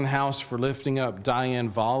 Thank you, Ann House, for lifting up Diane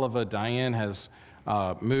Volova. Diane has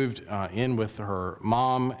moved in with her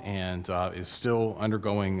mom and is still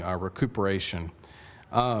undergoing recuperation.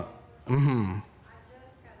 Good.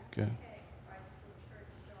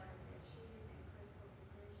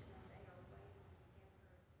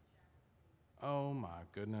 Oh my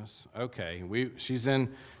goodness. Okay, she's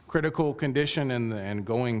in critical condition and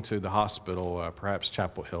going to the hospital, perhaps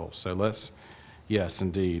Chapel Hill. So let's. Yes,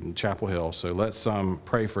 indeed, in Chapel Hill. So let's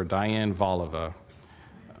pray for Diane Volova.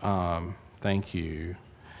 Thank you.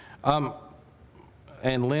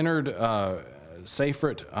 And Leonard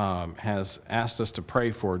Seyfried has asked us to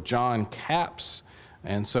pray for John Capps,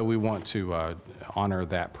 and so we want to honor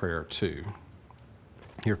that prayer too.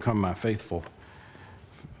 Here come my faithful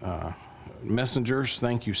messengers.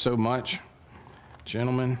 Thank you so much,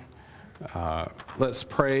 gentlemen. Let's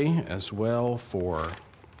pray as well for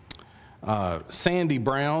Sandy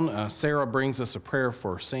Brown. Sarah brings us a prayer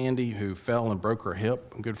for Sandy, who fell and broke her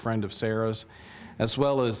hip, a good friend of Sarah's, as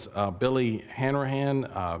well as Billy Hanrahan.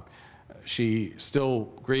 She still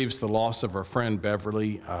grieves the loss of her friend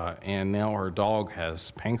Beverly, and now her dog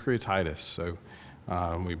has pancreatitis, so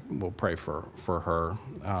we will pray for her.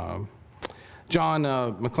 John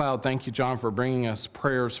McLeod, thank you, John, for bringing us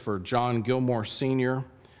prayers for John Gilmore Sr.,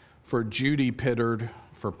 for Judy Pittard,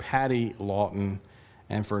 for Patty Lawton,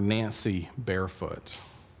 and for Nancy Barefoot.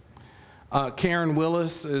 Karen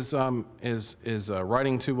Willis is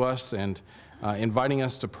writing to us and inviting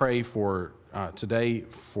us to pray for today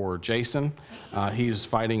for Jason. He is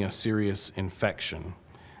fighting a serious infection.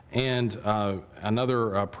 And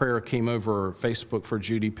another prayer came over Facebook for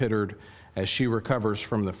Judy Pittard as she recovers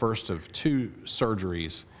from the first of 2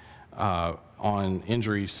 surgeries on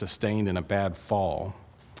injuries sustained in a bad fall.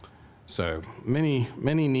 So many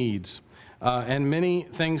needs. And many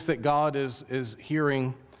things that God is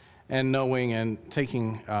hearing and knowing and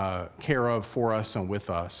taking care of for us and with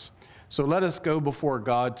us. So let us go before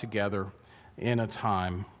God together in a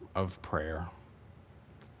time of prayer.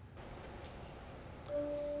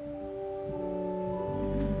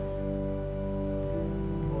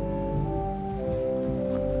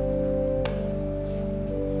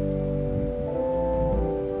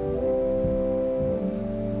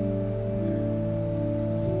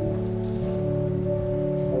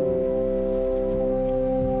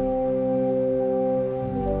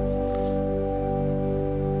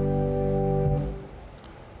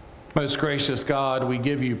 Most gracious God, we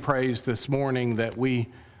give you praise this morning that we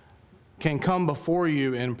can come before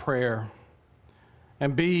you in prayer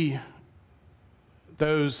and be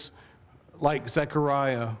those like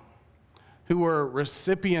Zechariah who were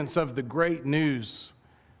recipients of the great news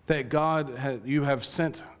that God, you have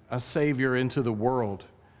sent a Savior into the world,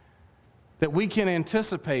 that we can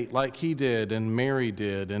anticipate like he did and Mary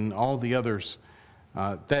did and all the others,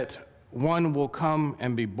 that one will come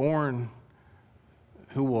and be born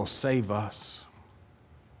who will save us.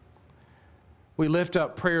 We lift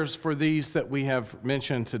up prayers for these that we have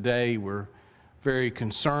mentioned today. We're very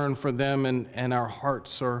concerned for them, and our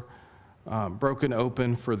hearts are broken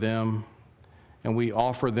open for them, and we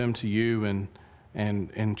offer them to you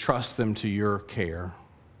and trust them to your care.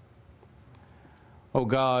 Oh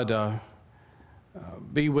God,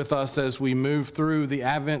 be with us as we move through the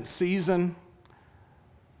Advent season.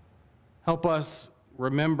 Help us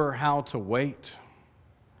remember how to wait,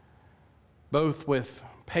 both with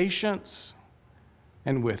patience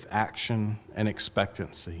and with action and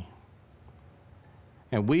expectancy.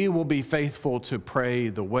 And we will be faithful to pray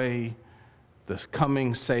the way the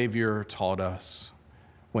coming Savior taught us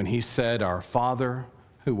when he said, "Our Father,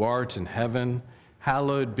 who art in heaven,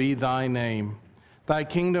 hallowed be thy name. Thy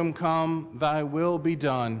kingdom come, thy will be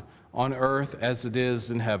done on earth as it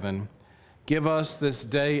is in heaven. Give us this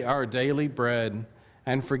day our daily bread,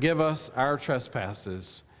 and forgive us our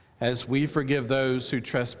trespasses, as we forgive those who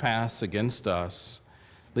trespass against us.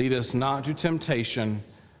 Lead us not to temptation,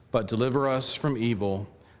 but deliver us from evil.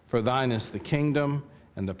 For thine is the kingdom,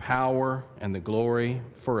 and the power, and the glory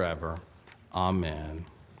forever. Amen."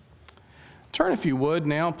 Turn, if you would,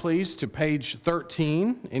 now please to page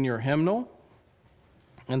 13 in your hymnal.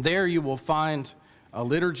 And there you will find a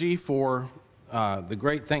liturgy for the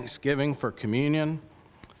great Thanksgiving for communion.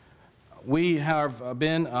 We have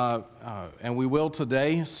been, and we will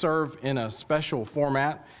today, serve in a special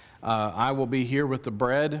format. I will be here with the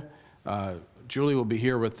bread. Julie will be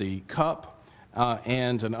here with the cup.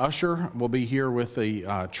 And an usher will be here with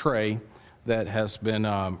the tray that has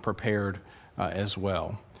been prepared as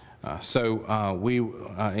well.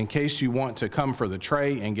 In case you want to come for the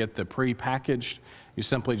tray and get the pre-packaged, you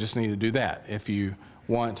simply just need to do that. If you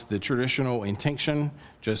want the traditional intinction,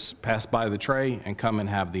 just pass by the tray and come and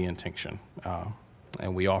have the intinction.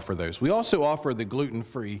 And we offer those. We also offer the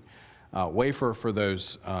gluten-free wafer for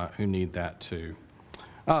those who need that too.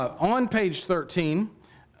 On page 13,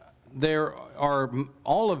 there are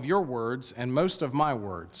all of your words and most of my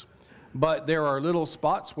words. But there are little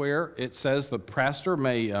spots where it says the pastor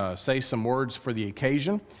may say some words for the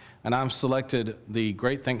occasion, and I've selected the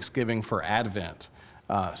Great Thanksgiving for Advent.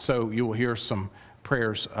 So you will hear some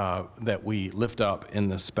prayers that we lift up in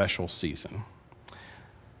this special season.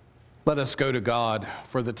 Let us go to God,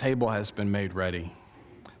 for the table has been made ready.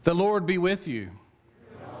 The Lord be with you.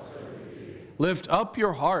 And also with you. Lift up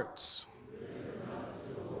your hearts.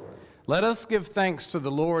 Let us give thanks to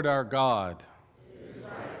the Lord our God.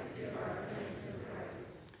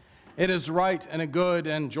 It is right and a good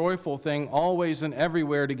and joyful thing always and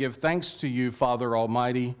everywhere to give thanks to you, Father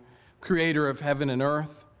Almighty, Creator of heaven and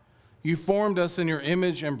earth. You formed us in your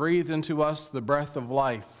image and breathed into us the breath of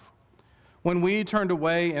life. When we turned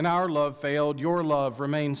away and our love failed, your love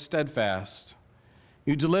remained steadfast.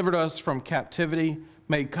 You delivered us from captivity,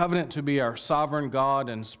 made covenant to be our sovereign God,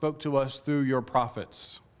 and spoke to us through your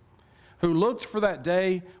prophets, who looked for that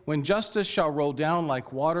day when justice shall roll down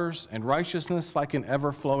like waters and righteousness like an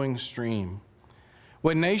ever-flowing stream,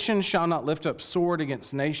 when nation shall not lift up sword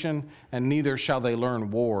against nation, and neither shall they learn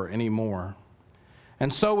war anymore.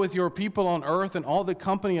 And so with your people on earth and all the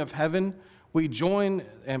company of heaven, we join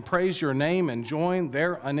and praise your name and join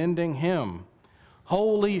their unending hymn.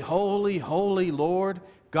 Holy, holy, holy Lord,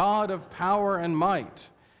 God of power and might,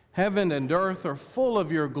 heaven and earth are full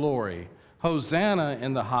of your glory. Hosanna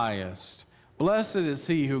in the highest. Blessed is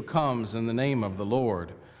he who comes in the name of the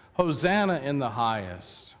Lord. Hosanna in the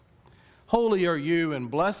highest. Holy are you, and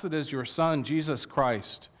blessed is your Son, Jesus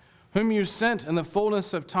Christ, whom you sent in the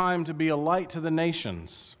fullness of time to be a light to the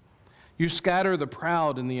nations. You scatter the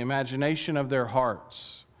proud in the imagination of their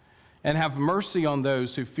hearts, and have mercy on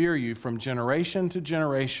those who fear you from generation to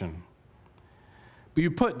generation. But you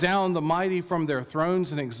put down the mighty from their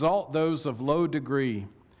thrones and exalt those of low degree.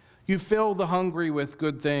 You fill the hungry with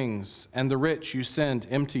good things, and the rich you send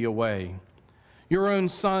empty away. Your own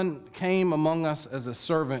Son came among us as a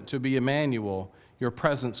servant to be Emmanuel, your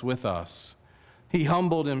presence with us. He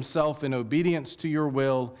humbled himself in obedience to your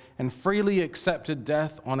will and freely accepted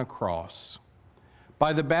death on a cross.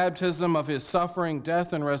 By the baptism of his suffering,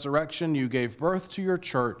 death, and resurrection, you gave birth to your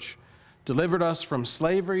church, delivered us from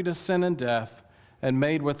slavery to sin and death, and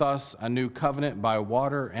made with us a new covenant by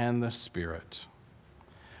water and the Spirit.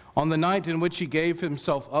 On the night in which he gave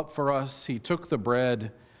himself up for us, he took the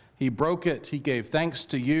bread, he broke it, he gave thanks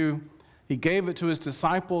to you, he gave it to his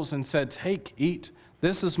disciples and said, "Take, eat,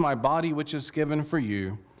 this is my body which is given for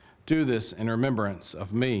you. Do this in remembrance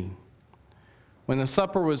of me." When the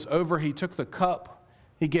supper was over, he took the cup,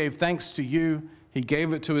 he gave thanks to you, he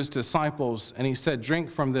gave it to his disciples, and he said,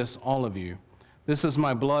 "Drink from this, all of you. This is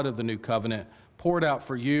my blood of the new covenant, poured out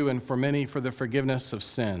for you and for many for the forgiveness of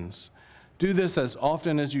sins. Do this as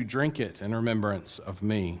often as you drink it in remembrance of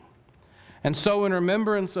me." And so in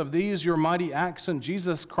remembrance of these, your mighty acts in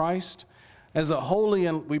Jesus Christ, as a holy,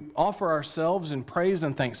 and we offer ourselves in praise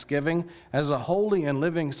and thanksgiving as a holy and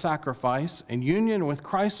living sacrifice in union with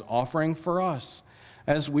Christ's offering for us.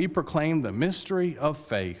 as we proclaim the mystery of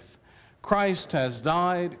faith. Christ has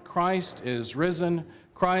died, Christ is risen,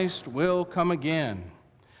 Christ will come again.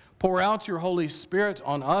 Pour out your Holy Spirit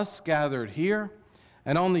on us gathered here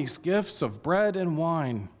and on these gifts of bread and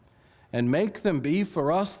wine, and make them be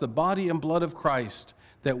for us the body and blood of Christ,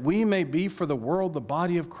 that we may be for the world the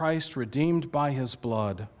body of Christ redeemed by his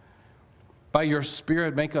blood. By your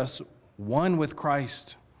Spirit, make us one with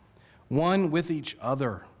Christ, one with each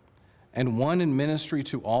other, and one in ministry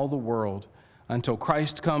to all the world, until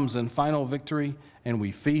Christ comes in final victory and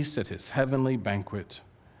we feast at his heavenly banquet.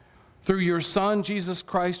 Through your Son, Jesus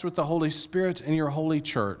Christ, with the Holy Spirit in your holy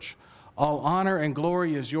church, all honor and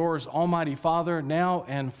glory is yours, Almighty Father, now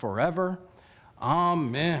and forever.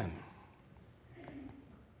 Amen.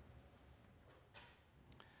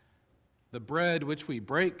 The bread which we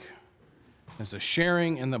break is a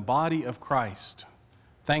sharing in the body of Christ.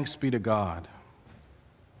 Thanks be to God.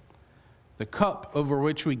 The cup over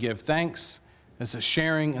which we give thanks is a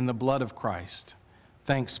sharing in the blood of Christ.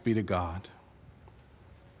 Thanks be to God.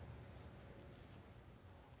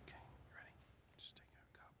 Okay, ready? Just take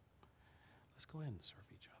a cup. Let's go ahead and serve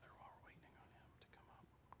each other while we're waiting on him to come up.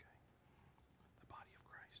 Okay. The body of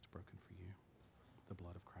Christ broken for you. The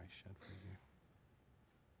blood of Christ shed for you.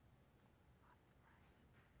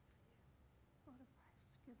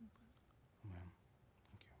 Amen.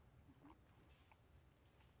 Thank you.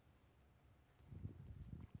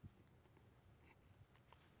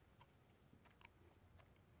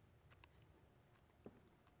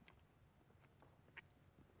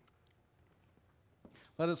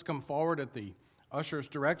 Let us come forward at the usher's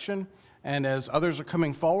direction, and as others are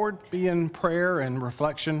coming forward, be in prayer and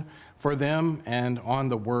reflection for them and on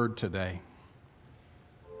the word today.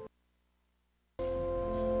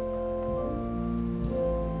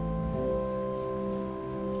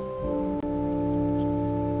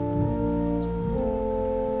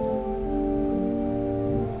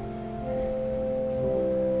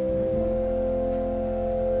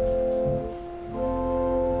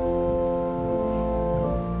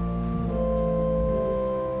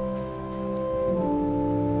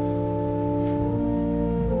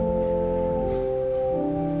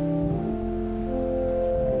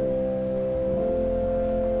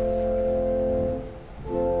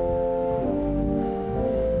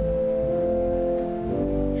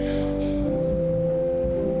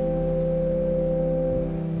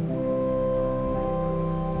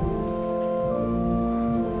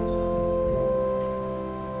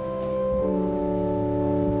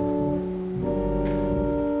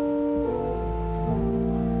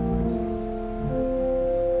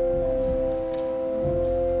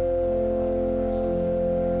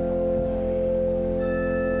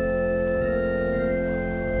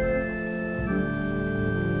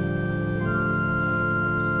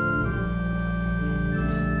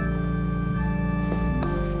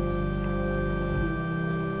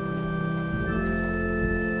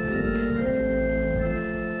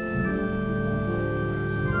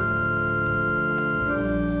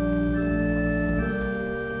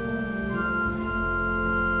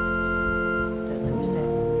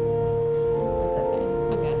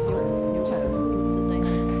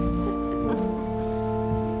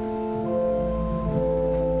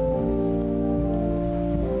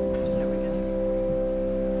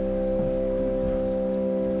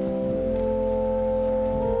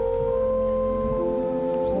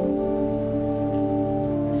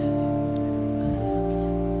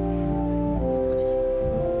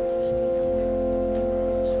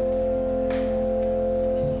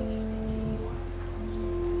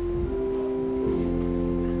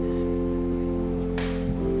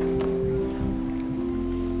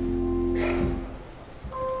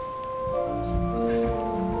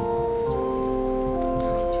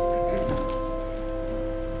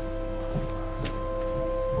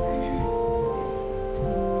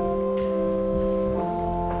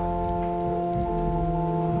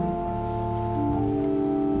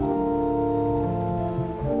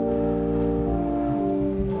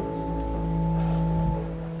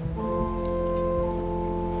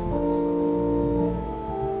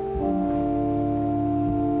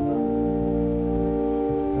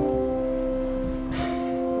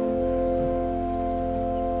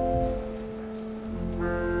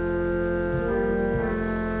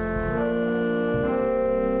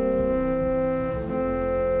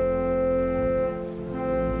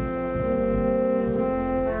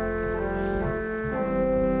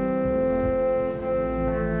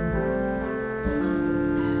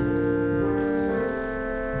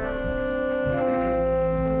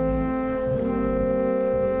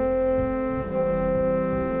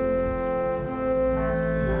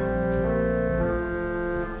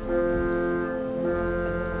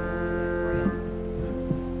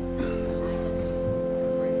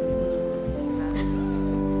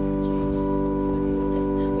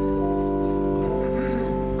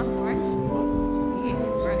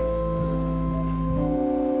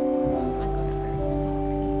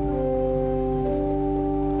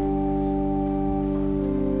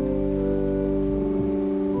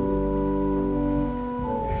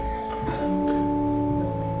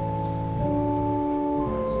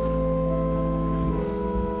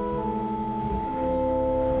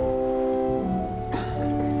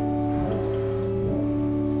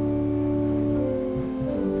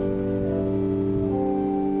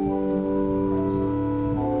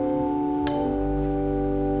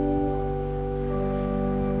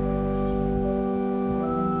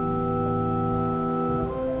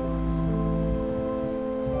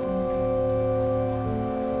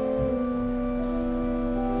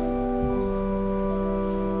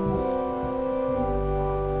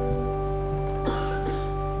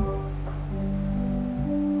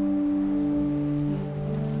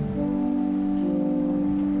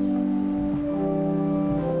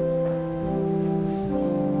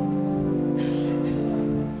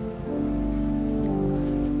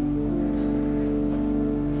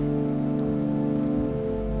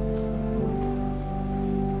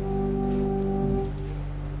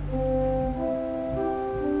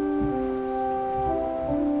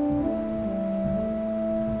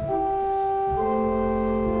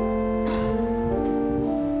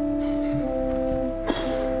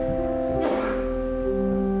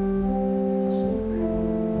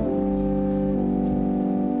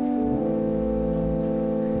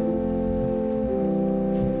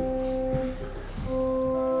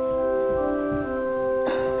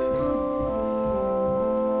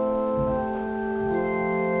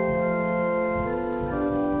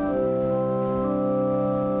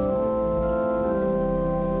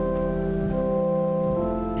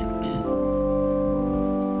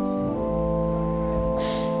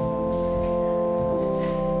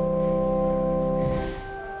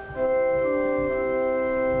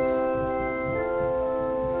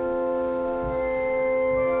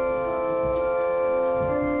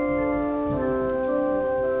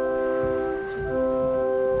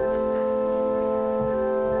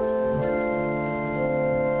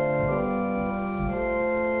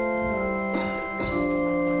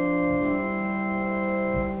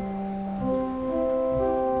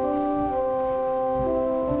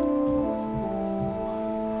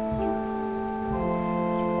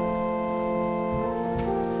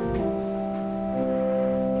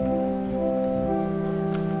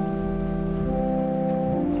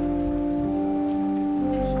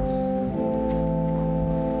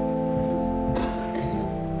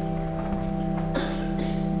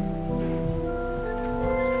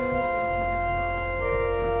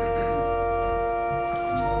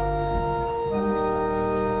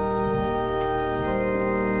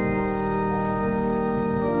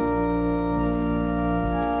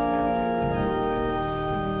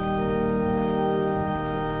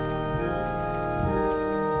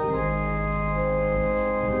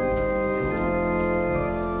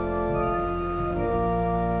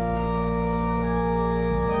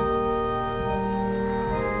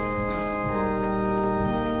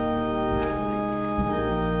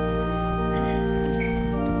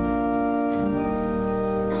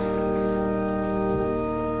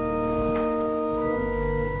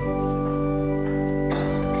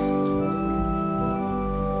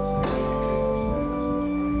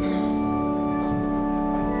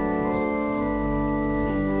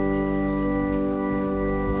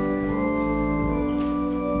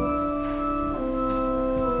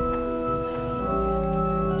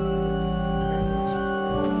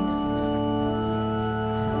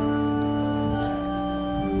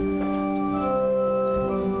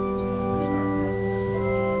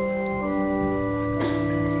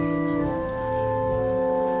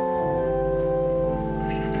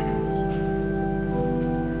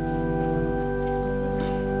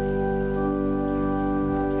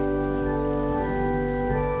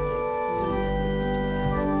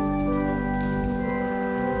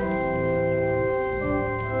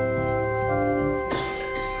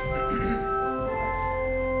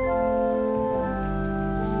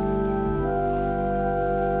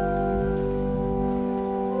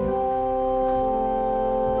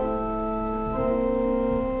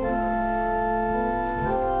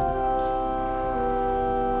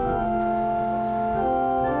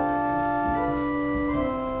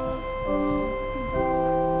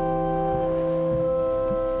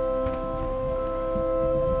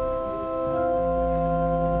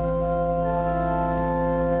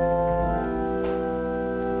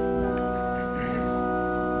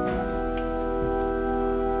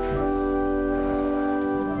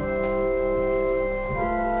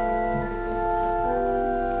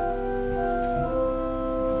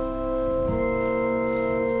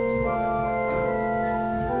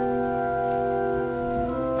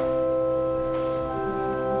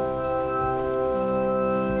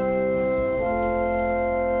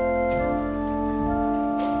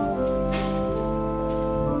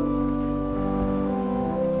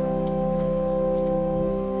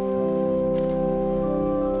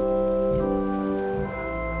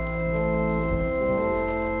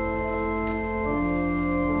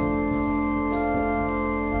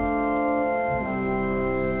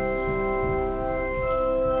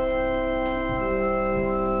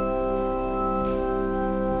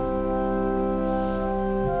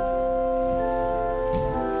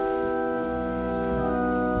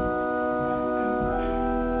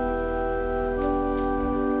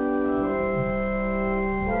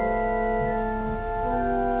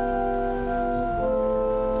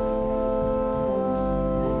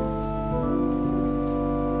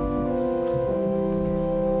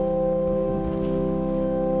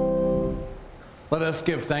 Let us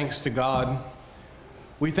give thanks to God.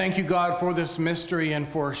 We thank you, God, for this mystery and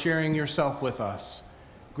for sharing yourself with us.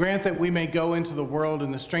 Grant that we may go into the world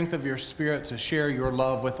in the strength of your Spirit to share your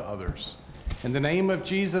love with others. In the name of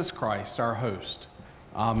Jesus Christ, our host.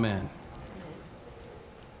 Amen.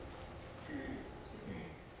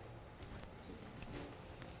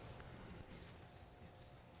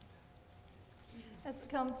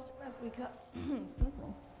 Excuse me.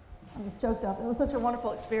 I'm just choked up. It was such a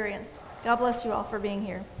wonderful experience. God bless you all for being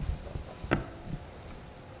here.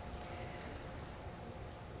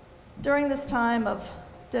 During this time of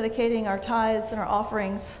dedicating our tithes and our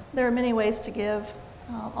offerings, there are many ways to give,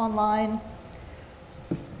 online,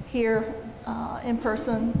 here, in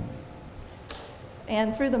person,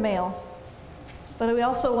 and through the mail. But we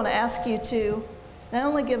also want to ask you to not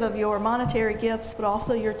only give of your monetary gifts, but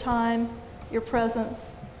also your time, your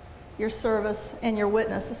presence, your service, and your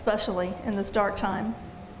witness, especially in this dark time.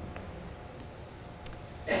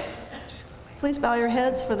 Please bow your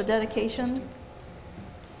heads for the dedication.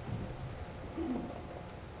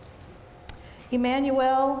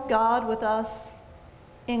 Emmanuel, God with us,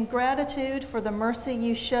 in gratitude for the mercy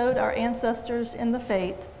you showed our ancestors in the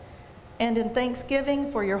faith, and in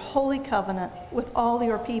thanksgiving for your holy covenant with all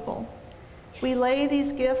your people, we lay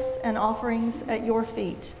these gifts and offerings at your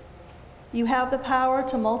feet. You have the power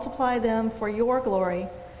to multiply them for your glory,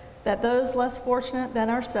 that those less fortunate than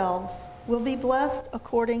ourselves will be blessed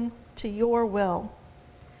according to your will.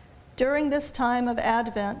 During this time of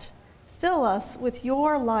Advent, fill us with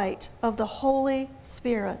your light of the Holy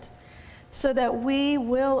Spirit, so that we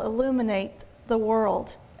will illuminate the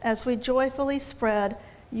world as we joyfully spread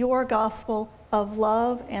your gospel of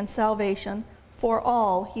love and salvation for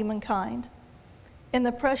all humankind. In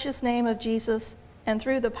the precious name of Jesus, and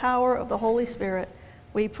through the power of the Holy Spirit,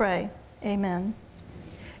 we pray. Amen.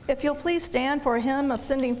 If you'll please stand for a hymn of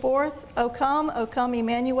sending forth, O come,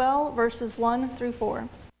 Emmanuel, verses 1 through 4.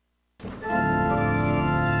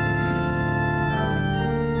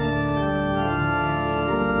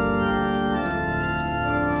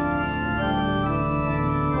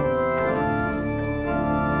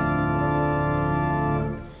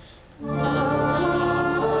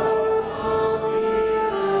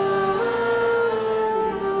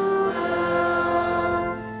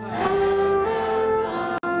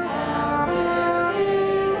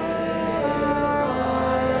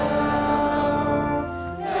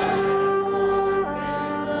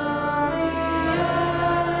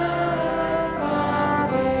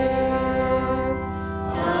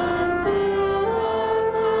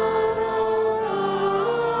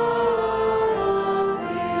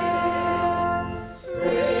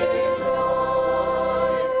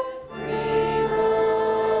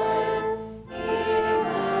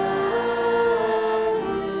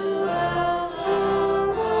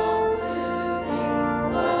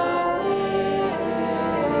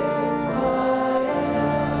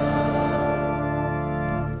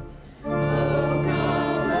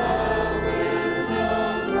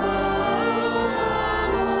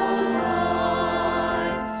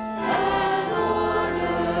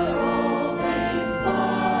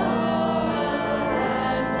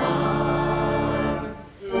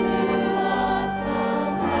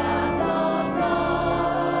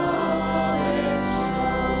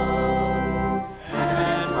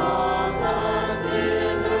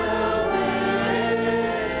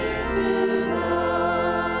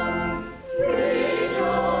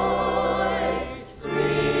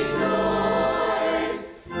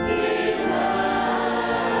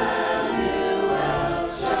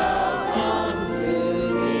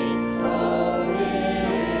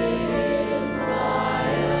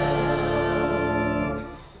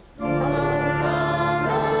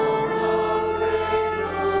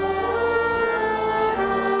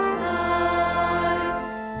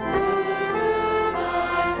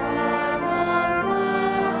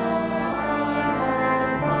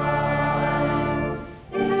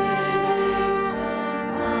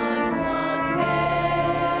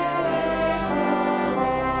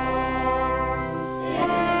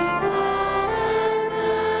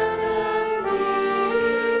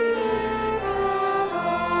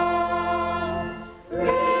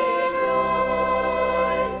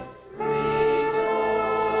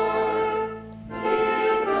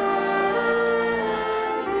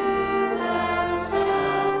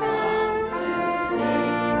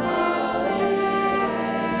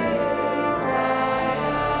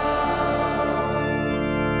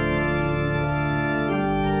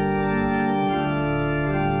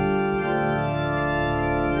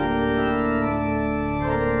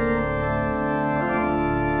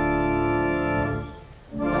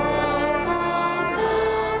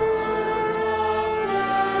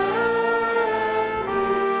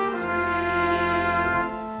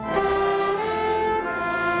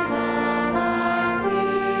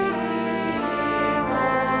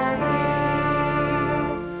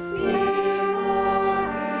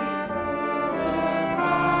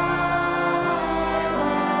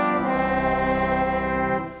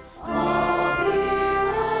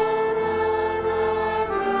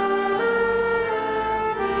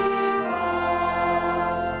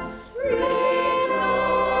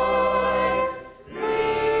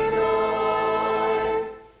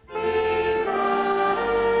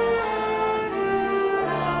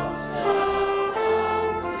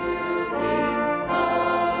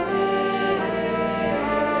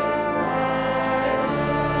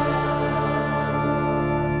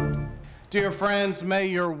 Dear friends, may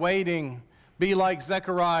your waiting be like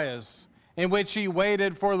Zechariah's, in which he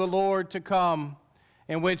waited for the Lord to come,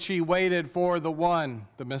 in which he waited for the one,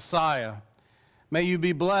 the Messiah. May you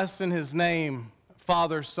be blessed in his name,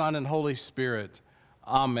 Father, Son, and Holy Spirit.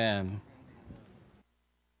 Amen.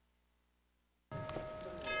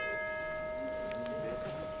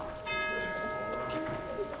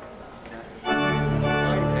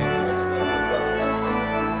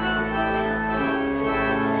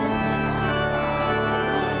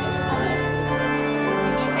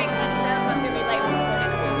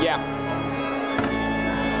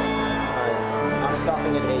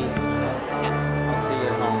 Stopping at Ace. I'll see you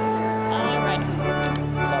at home. All right.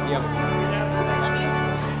 Love you. Love you.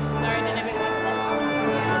 Sorry, did everyone?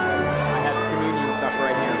 I have communion stuff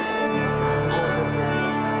right here. Okay.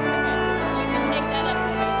 You can take that up.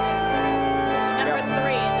 Number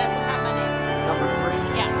 3. It doesn't have my name. Number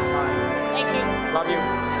 3? Yeah. All right. Thank you. Love you.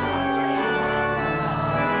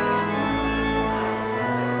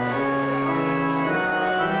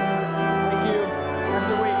 Thank you. Have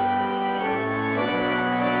a good week.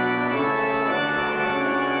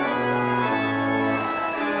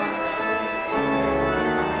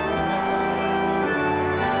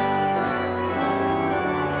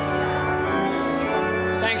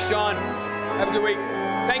 Thanks, John. Have a good week.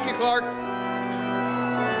 Thank you, Clark.